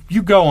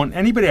 You go, and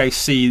anybody I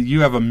see, you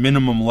have a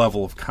minimum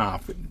level of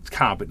competence.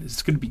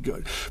 It's going to be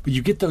good. But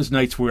you get those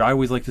nights where I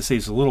always like to say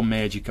it's a little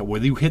magic,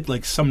 where you hit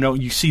like some note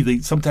and you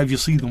see sometimes you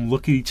see them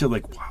look at each other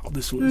like, wow,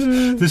 this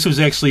was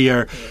actually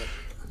our,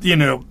 you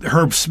know,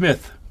 Herb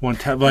Smith. One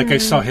time, like I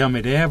saw him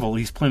at Avil,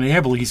 he's playing at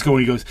Avil.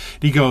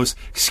 He goes,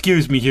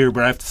 excuse me here,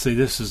 but I have to say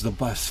this is the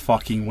best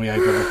fucking way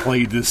I've ever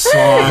played this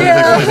song.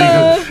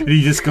 And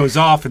he just goes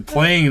off and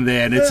playing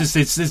that. And it's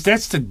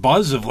that's the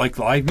buzz of like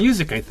live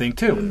music, I think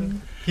too.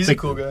 He's like,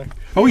 a cool guy.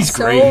 Oh, he's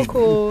so great.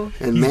 Cool.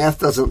 And math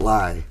doesn't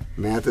lie.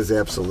 Math is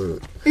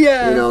absolute.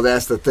 Yeah. You know,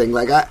 that's the thing.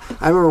 Like, I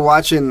remember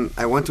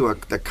I went to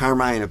the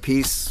Carmine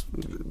Apiece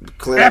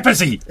clinic.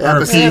 Apathy.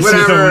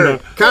 Whatever.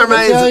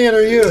 Italian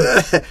are you?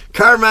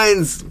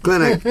 Carmine's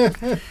clinic.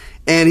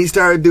 And he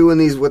started doing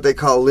these, what they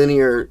call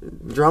linear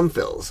drum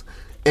fills.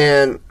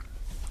 And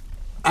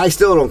I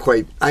still don't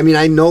quite, I mean,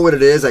 I know what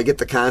it is. I get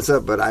the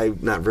concept, but I'm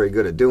not very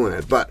good at doing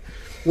it. But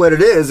what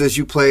it is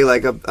you play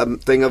like a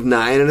thing of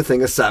 9 and a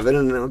thing of 7,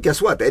 and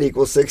guess what? That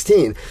equals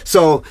 16.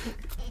 So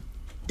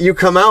you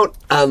come out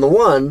on the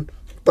 1,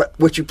 but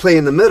what you play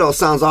in the middle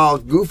sounds all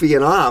goofy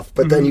and off,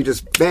 but then you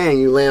just bang,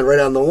 you land right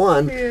on the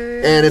 1,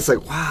 and it's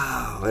like,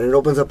 wow, and it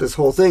opens up this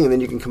whole thing, and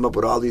then you can come up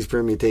with all these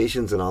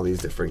permutations and all these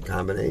different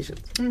combinations.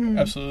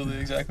 Absolutely,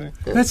 exactly.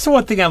 That's the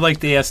one thing I'd like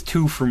to ask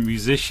too from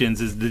musicians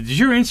is, did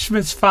your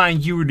instruments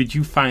find you, or did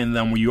you find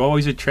them? Were you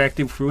always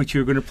attracted for what you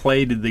were going to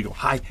play? Did they go,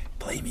 hi,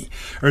 play me?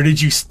 Or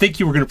did you think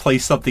you were going to play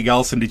something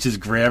else and it just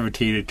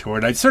gravitated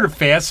toward it? I'm sort of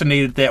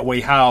fascinated that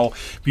way how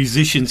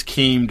musicians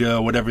came to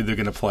whatever they're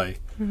going to play.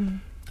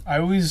 I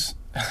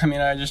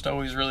just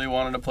always really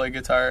wanted to play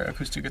guitar,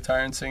 acoustic guitar,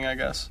 and sing, I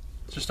guess.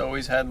 Just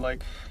always had,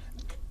 like,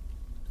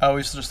 I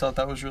always just thought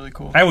that was really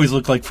cool. I always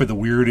look like for the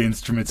weird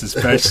instruments,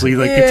 especially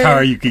like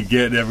guitar you could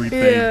get and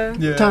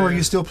everything. Yeah. Tom, are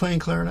you still playing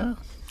clarinet?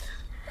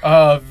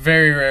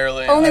 Very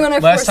rarely. Only when I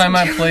last force time him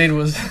I to. played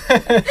was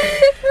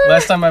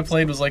last time I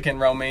played was like in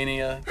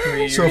Romania 3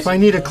 years So if I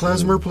need a ago.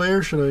 klezmer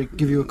player, should I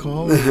give you a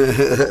call? I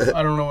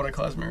don't know what a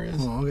klezmer is.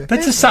 Oh, okay.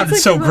 That just sounded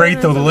like so a great,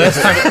 though. The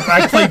last time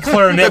I played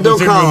clarinet Don't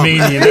was in call.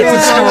 Romania.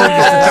 That's a story I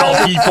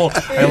used to tell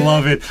people. I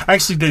love it. I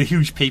actually did a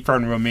huge paper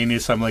on Romania,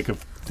 so I'm like an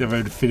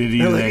affinity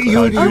to that You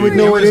country. would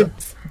know It it.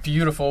 was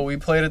beautiful. We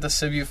played at the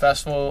Sibiu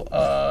Festival,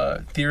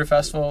 theater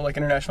festival, like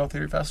International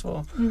Theater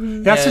Festival.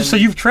 So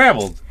you've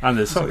traveled on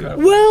this. Well,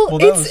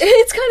 that was-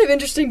 it's kind of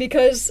interesting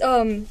because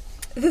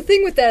the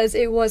thing with that is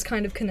it was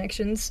kind of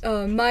connections.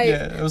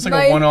 It was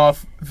like a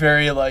one-off,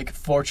 very like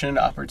fortunate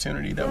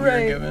opportunity that we were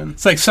Right. given.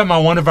 It's like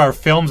somehow one of our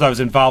films I was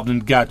involved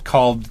in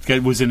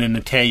was in an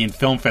Italian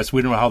film fest.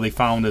 We don't know how they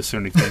found us or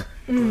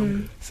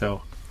anything.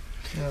 So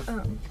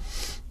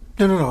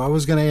No. I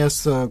was going to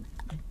ask.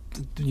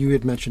 You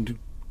had mentioned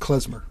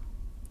klezmer.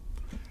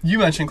 You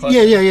mentioned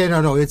klezmer. Yeah.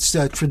 No. It's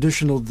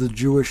traditional, the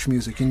Jewish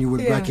music, and you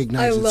would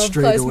recognize I it love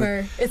straight away.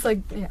 klezmer. It's like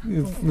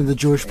With the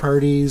Jewish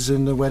parties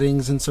and the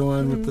weddings and so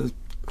on, with the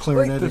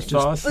clarinet, it's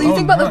just awesome. Well, you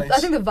think about nice. I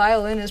think the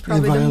violin is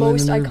probably the violin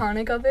most in there.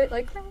 iconic of it.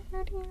 Like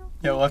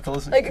Yeah, we'll have to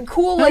listen. like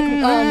cool like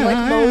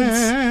modes.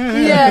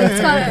 Yeah,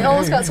 it's kind of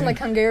almost got some like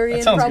Hungarian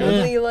That sounds good.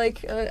 probably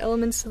like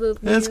elements to the.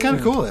 it's kind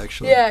of cool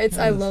actually. Yeah,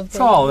 I love. it's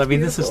all. I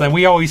mean, this is like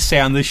we always say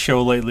on this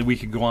show lately. We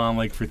could go on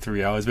like for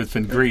 3 hours, but it's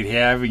been great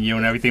having you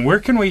and everything. Where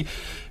can we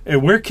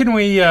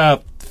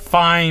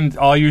find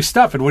all your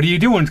stuff, and what are you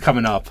doing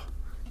coming up?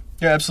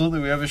 Yeah, absolutely.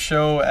 We have a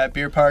show at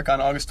Beer Park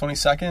on August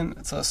 22nd.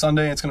 It's a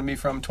Sunday. It's going to be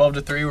from 12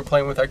 to 3. We're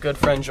playing with our good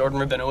friend Jordan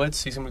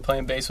Rabinowitz. He's going to be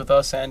playing bass with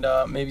us and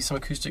maybe some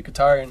acoustic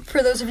guitar. And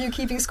For those of you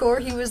keeping score,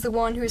 he was the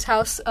one whose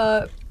house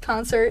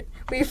concert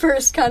we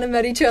first kind of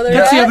met each other.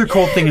 That's the at. other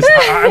cool thing is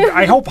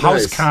I hope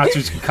house Nice.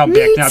 concerts can come Me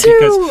back now too.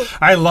 because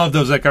I love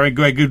those. Like our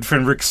good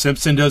friend Rick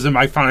Simpson does them.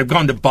 I've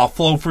gone to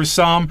Buffalo for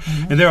some,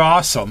 and they're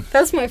awesome.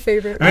 That's my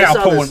favorite. I mean, I'll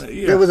saw put this- one.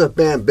 Yeah. There was a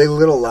band, Big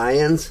Little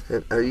Lions.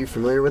 Are you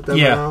familiar with them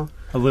at all?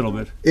 A little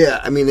bit. Yeah,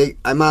 I mean,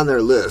 I'm on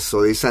their list,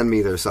 so they send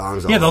me their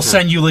songs. all Yeah, the they'll time.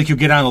 send you like you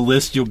get on a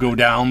list, you'll go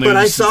down there. But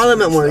I This saw is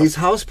them at one of stuff. these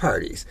house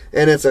parties,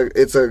 and it's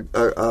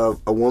a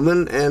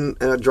woman and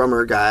a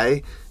drummer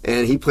guy,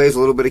 and he plays a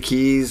little bit of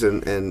keys,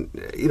 and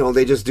you know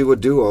they just do a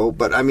duo.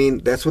 But I mean,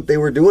 that's what they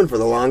were doing for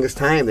the longest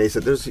time. They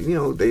said there's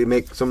they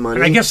make some money.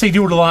 And I guess they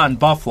do it a lot in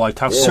Buffalo. I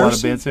talked to a lot of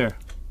Cersei? bands there.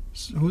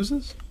 Who is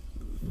this?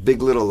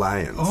 Big Little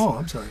Lions. Oh,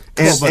 I'm sorry.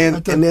 And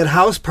that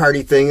house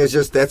party thing is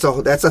just that's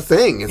a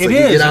thing. It's It like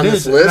is, you get on it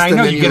this is. list, And I and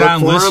know then you you get look on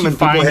for lists, them, you and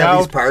people find have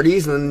these out.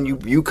 parties, and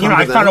you come. You know,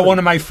 I to found them. out one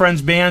of my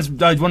friend's bands,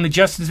 one of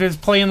Justin's bands,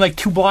 playing like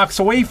 2 blocks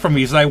away from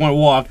me, so I went to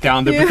walk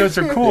down there because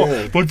they're cool.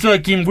 Yeah. But it's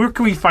like, where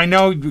can we find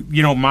out?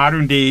 You know,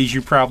 modern days,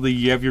 you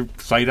have your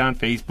site on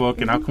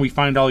Facebook, and how can we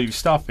find all your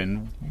stuff?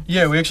 And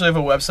Yeah, we actually have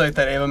a website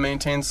that Ava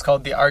maintains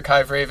called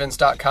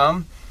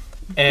thearchiveravens.com.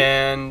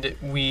 And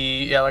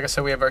like I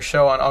said, we have our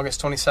show on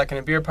August 22nd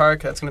at Beer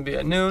Park. That's going to be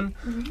at noon.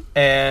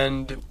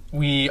 And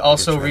we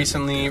also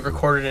recently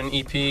recorded an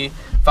EP,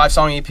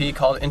 5-song EP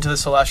called Into the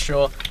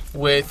Celestial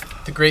with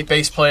the great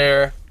bass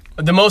player,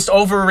 the most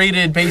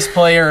overrated bass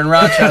player in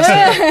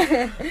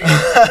Rochester,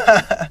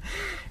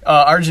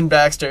 Arjun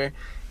Baxter,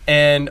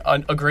 and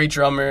a great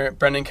drummer,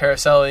 Brendan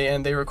Caroselli,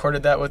 and they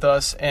recorded that with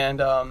us.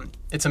 And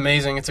it's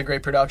amazing. It's a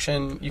great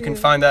production. You can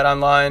find that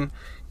online,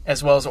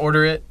 as well as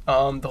order it.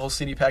 The whole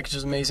CD package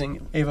is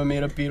amazing. Ava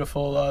made a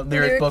beautiful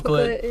lyric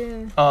booklet.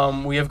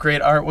 We have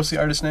great art. What's the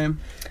artist's name?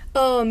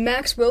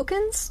 Max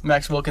Wilkins.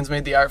 Max Wilkins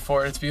made the art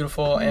for it. It's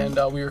beautiful. And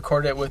we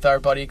recorded it with our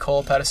buddy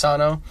Cole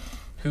Patisano,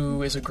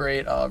 who is a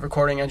great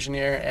recording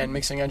engineer and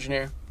mixing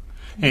engineer.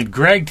 And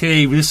Greg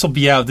today, this will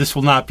be out. This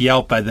will not be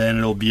out by then.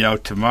 It'll be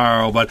out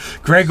tomorrow. But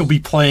Greg will be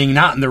playing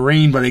not in the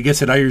rain, but I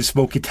guess at Iron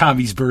Smoke at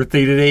Tommy's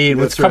birthday today. And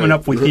That's what's coming right.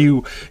 up with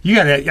you? You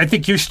got. I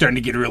think you're starting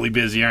to get really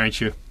busy,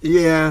 aren't you?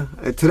 Yeah,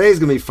 today's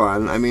gonna be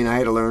fun. I mean, I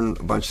had to learn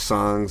a bunch of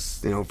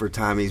songs, for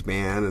Tommy's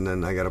band, and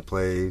then I got to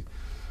play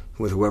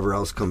with whoever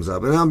else comes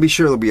up. And I'll be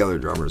sure there'll be other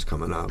drummers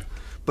coming up.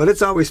 But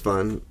it's always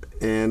fun.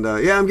 And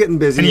I'm getting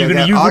busy. And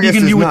what are you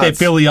going to do with that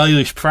Billie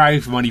Eilish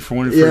prize money for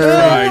winning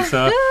first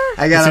prize?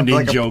 I got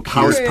That's a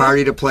house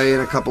party to play in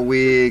a couple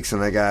weeks,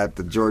 and I got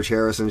the George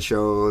Harrison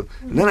show,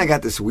 and then I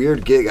got this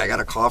weird gig. I got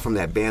a call from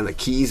that band, the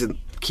Keys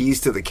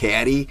to the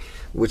Caddy,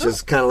 which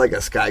is kind of like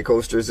a Sky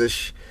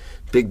Coasters-ish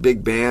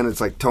big band.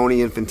 It's like Tony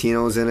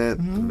Infantino's in it,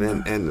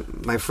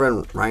 and my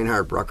friend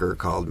Reinhard Brucker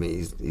called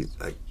me. He's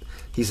like,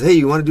 he said, "Hey,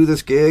 you want to do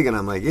this gig?" And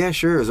I'm like, "Yeah,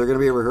 sure." Is there going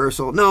to be a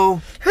rehearsal?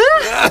 No.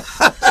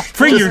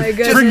 Bring your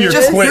equipment.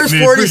 Here's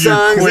 40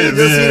 songs.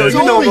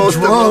 You know most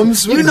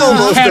drums. of them. You know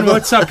most Ken, of them.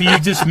 what's up? Are you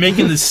just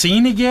making the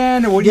scene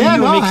again, or what are you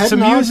doing? Making some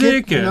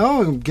music?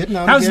 Getting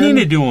out. How's again.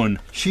 Nina doing?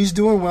 She's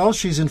doing well.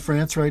 She's in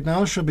France right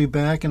now. She'll be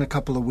back in a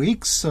couple of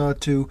weeks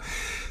to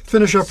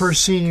finish up her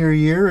senior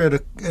year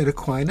at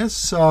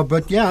Aquinas.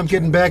 But yeah, I'm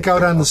getting back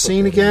out on the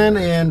scene again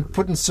and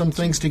putting some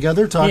things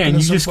together. Talking and to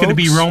you're some just going to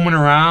be folks. roaming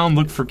around,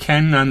 look for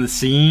Ken on the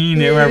scene,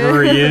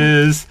 wherever he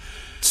is.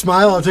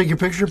 Smile. I'll take your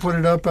picture. Put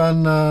it up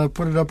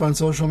on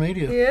social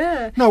media.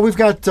 Yeah. No, we've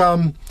got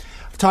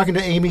talking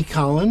to Amy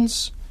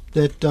Collins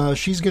that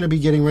she's going to be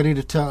getting ready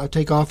to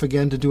take off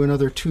again to do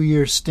another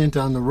 2-year stint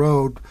on the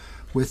road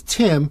with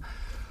Tim.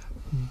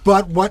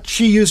 But what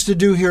she used to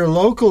do here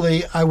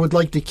locally, I would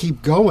like to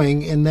keep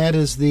going, and that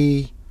is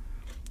the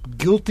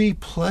Guilty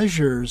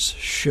Pleasures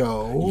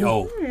show.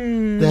 Yo.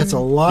 That's a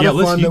lot of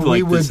fun. That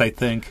we would, this, I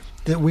think.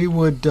 That we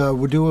would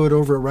do it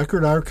over at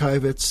Record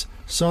Archive. It's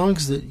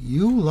songs that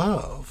you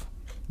love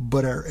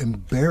but are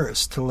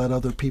embarrassed to let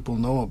other people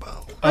know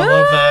about. I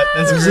love that.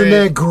 That's Isn't great.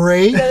 that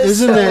great?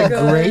 Isn't so that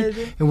good.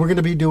 great? And we're going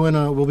to be doing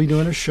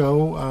a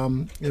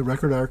show at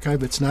Record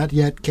Archive. It's not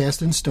yet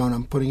cast in stone.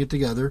 I'm putting it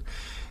together.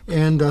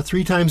 And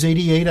 3 times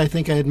 88, I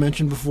think I had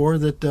mentioned before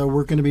that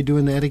we're going to be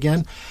doing that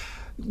again,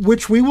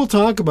 which we will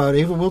talk about.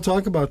 Ava, we'll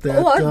talk about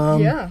that.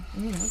 Yeah.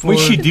 We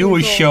should do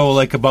a show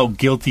about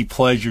guilty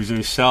pleasures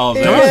ourselves.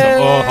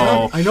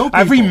 Yeah. I know people.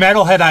 Every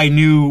metalhead I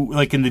knew,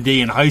 in the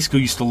day in high school,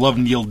 used to love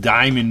Neil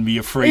Diamond, be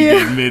afraid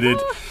to admit it.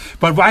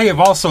 But I have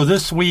also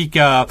this week,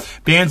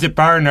 Bands at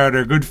Barnard,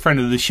 our good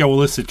friend of the show,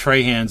 Alyssa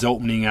Trahan's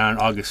opening on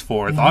August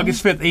 4th.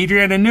 August 5th,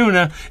 Adriana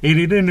Nuna.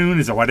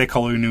 Is that why they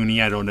call her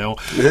Noonie? I don't know.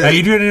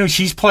 Adriana Noon,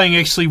 she's playing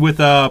actually with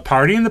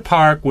Party in the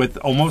Park with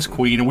Almost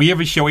Queen. And we have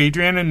a show,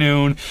 Adriana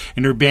Noon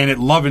and her band at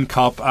Lovin'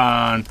 Cup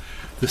on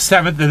the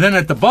 7th. And then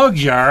at the Bug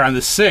Jar on the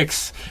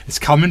 6th, it's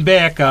coming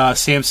back.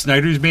 Sam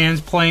Snyder's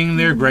band's playing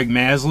there. Greg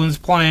Maslin's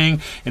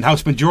playing. And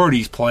House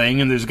Majority's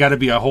playing. And there's got to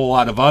be a whole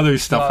lot of other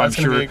stuff, I'm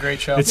sure. It's going to be a great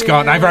show. It's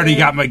gone. I've already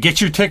got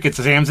get your tickets.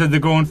 Sam said they're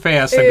going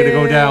fast. I'm going to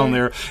go down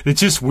there. It's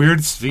just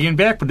weird seeing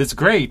back, but it's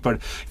great.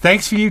 But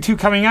thanks for you two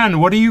coming on.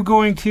 What are you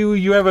going to?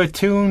 You have a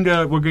tune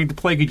we're going to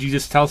play. Could you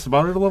just tell us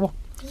about it a little?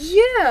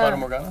 Yeah. Fata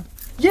Morgana?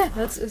 Yeah,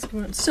 that's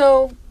good.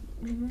 So...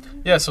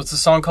 Yeah, so it's a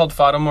song called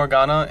Fata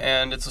Morgana,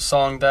 and it's a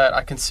song that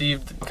I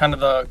conceived kind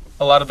of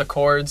a lot of the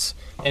chords,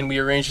 and we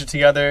arranged it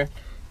together,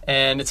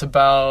 and it's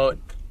about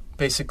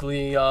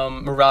basically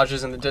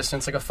mirages in the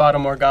distance. Like a Fata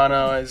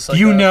Morgana is like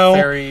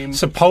fairy.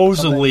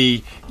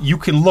 Supposedly, you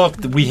can look.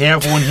 We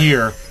have one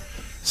here.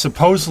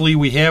 Supposedly,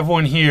 we have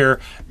one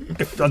here.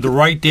 If on the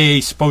right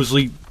day,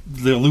 supposedly,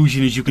 the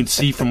illusion is you can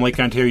see from Lake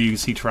Ontario, you can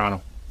see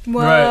Toronto.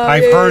 Wow, Right.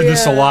 I've heard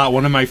this a lot.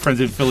 One of my friends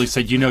in Philly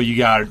said, you've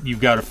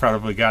got a Fata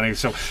Morgana.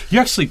 So you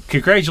actually,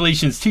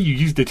 congratulations too. You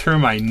used the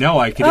term I know.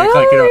 I could act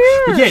like it.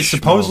 yeah. But yeah,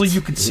 supposedly you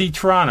could see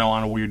Toronto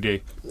on a weird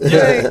day.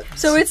 Right.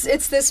 So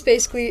it's this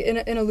basically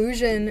an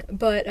illusion,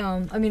 but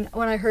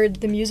when I heard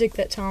the music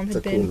that Tom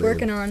had been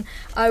working on,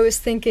 I was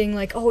thinking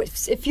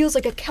it feels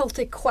like a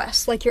Celtic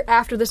quest, like you're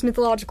after this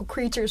mythological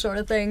creature sort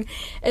of thing.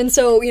 And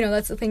so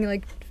that's the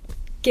thing,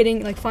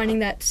 finding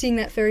that, seeing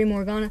that fairy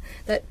Morgana,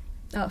 that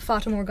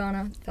Fata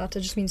Morgana. Fata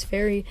just means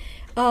fairy.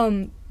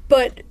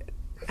 But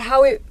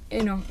how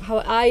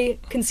I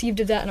conceived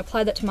of that and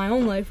applied that to my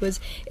own life was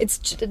it's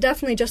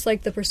definitely just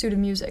like the pursuit of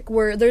music,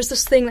 where there's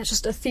this thing that's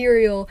just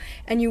ethereal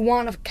and you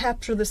want to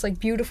capture this like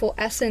beautiful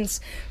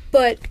essence,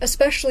 but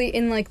especially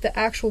in like the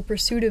actual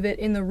pursuit of it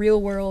in the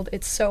real world,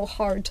 it's so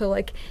hard to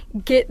like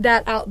get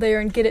that out there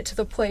and get it to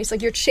the place.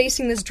 Like you're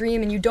chasing this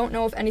dream and you don't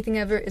know if anything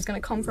ever is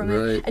going to come from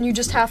it, and you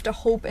just have to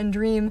hope and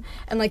dream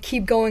and like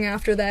keep going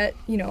after that,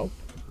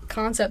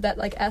 concept, that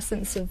like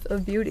essence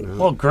of beauty.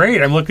 Well, great.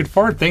 I'm looking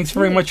forward. Thanks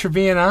very much for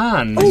being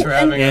on. Thanks for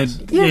having us.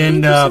 And thank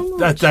you so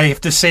much. I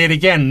have to say it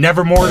again,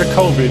 never more to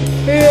COVID.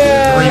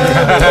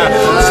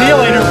 Yeah. See you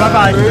later.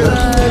 Bye-bye.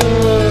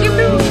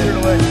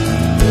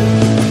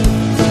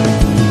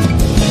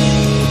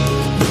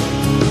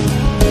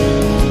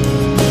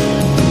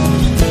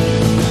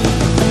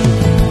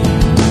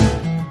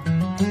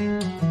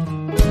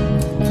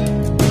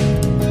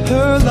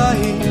 Her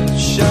light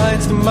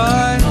shines to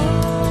mine.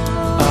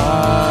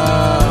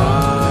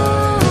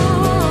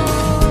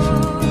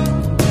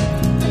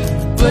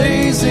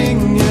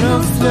 Blazing in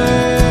a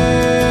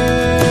flare,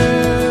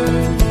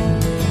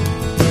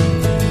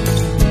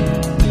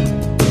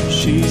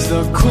 she's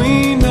the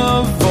queen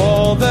of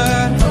all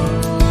that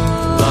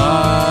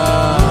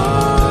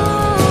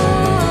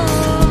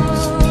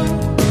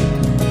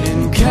lies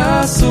in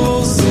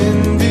castles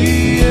in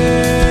the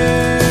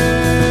air.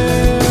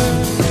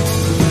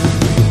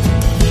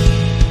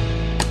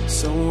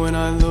 So when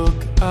I look,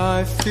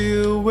 I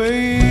feel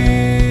waves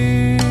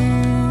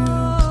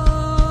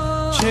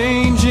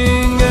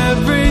changing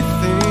everything,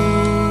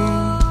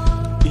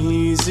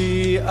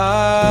 easy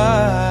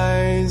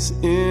eyes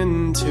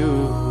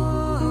into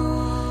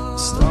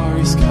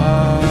starry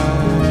skies.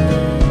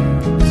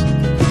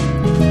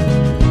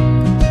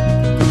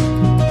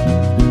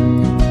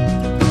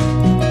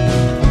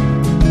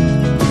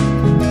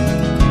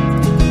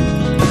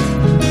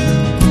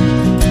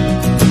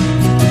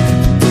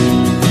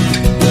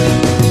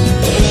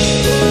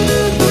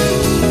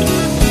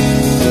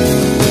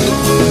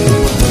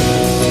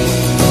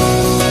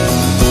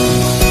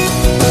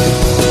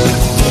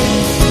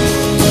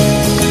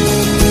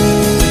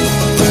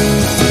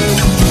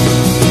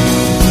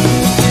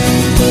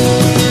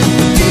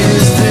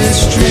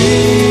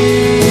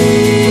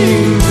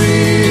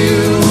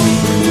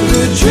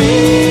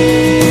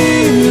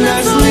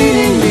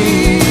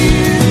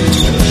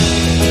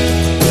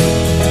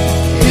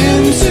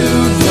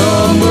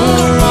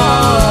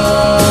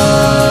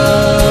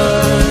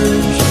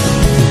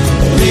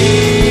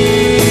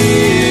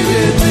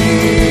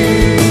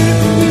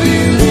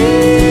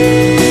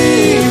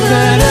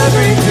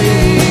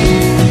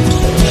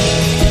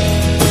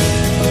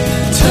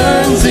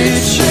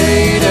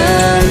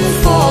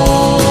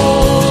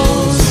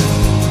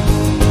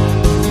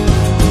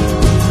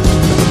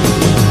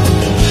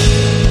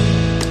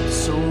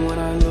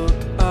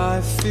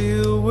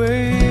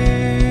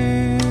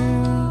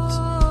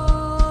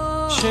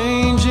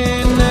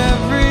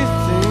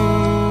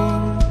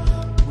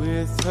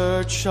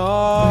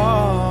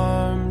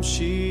 Charm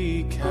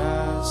she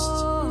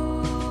casts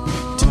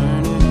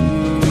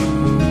eternity.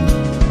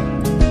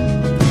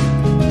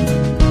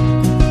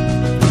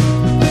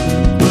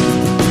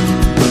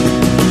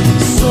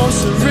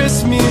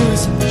 Sorceress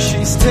muse,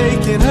 she's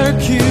taken her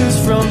cues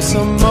from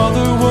some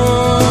other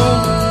world.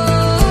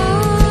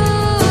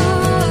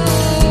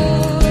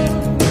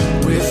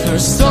 With her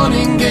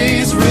stunning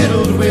gaze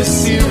riddled with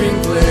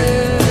searing glare,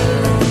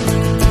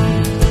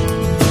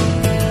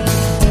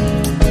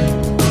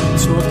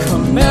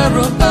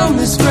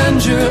 boundless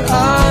grandeur,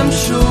 I'm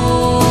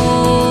sure.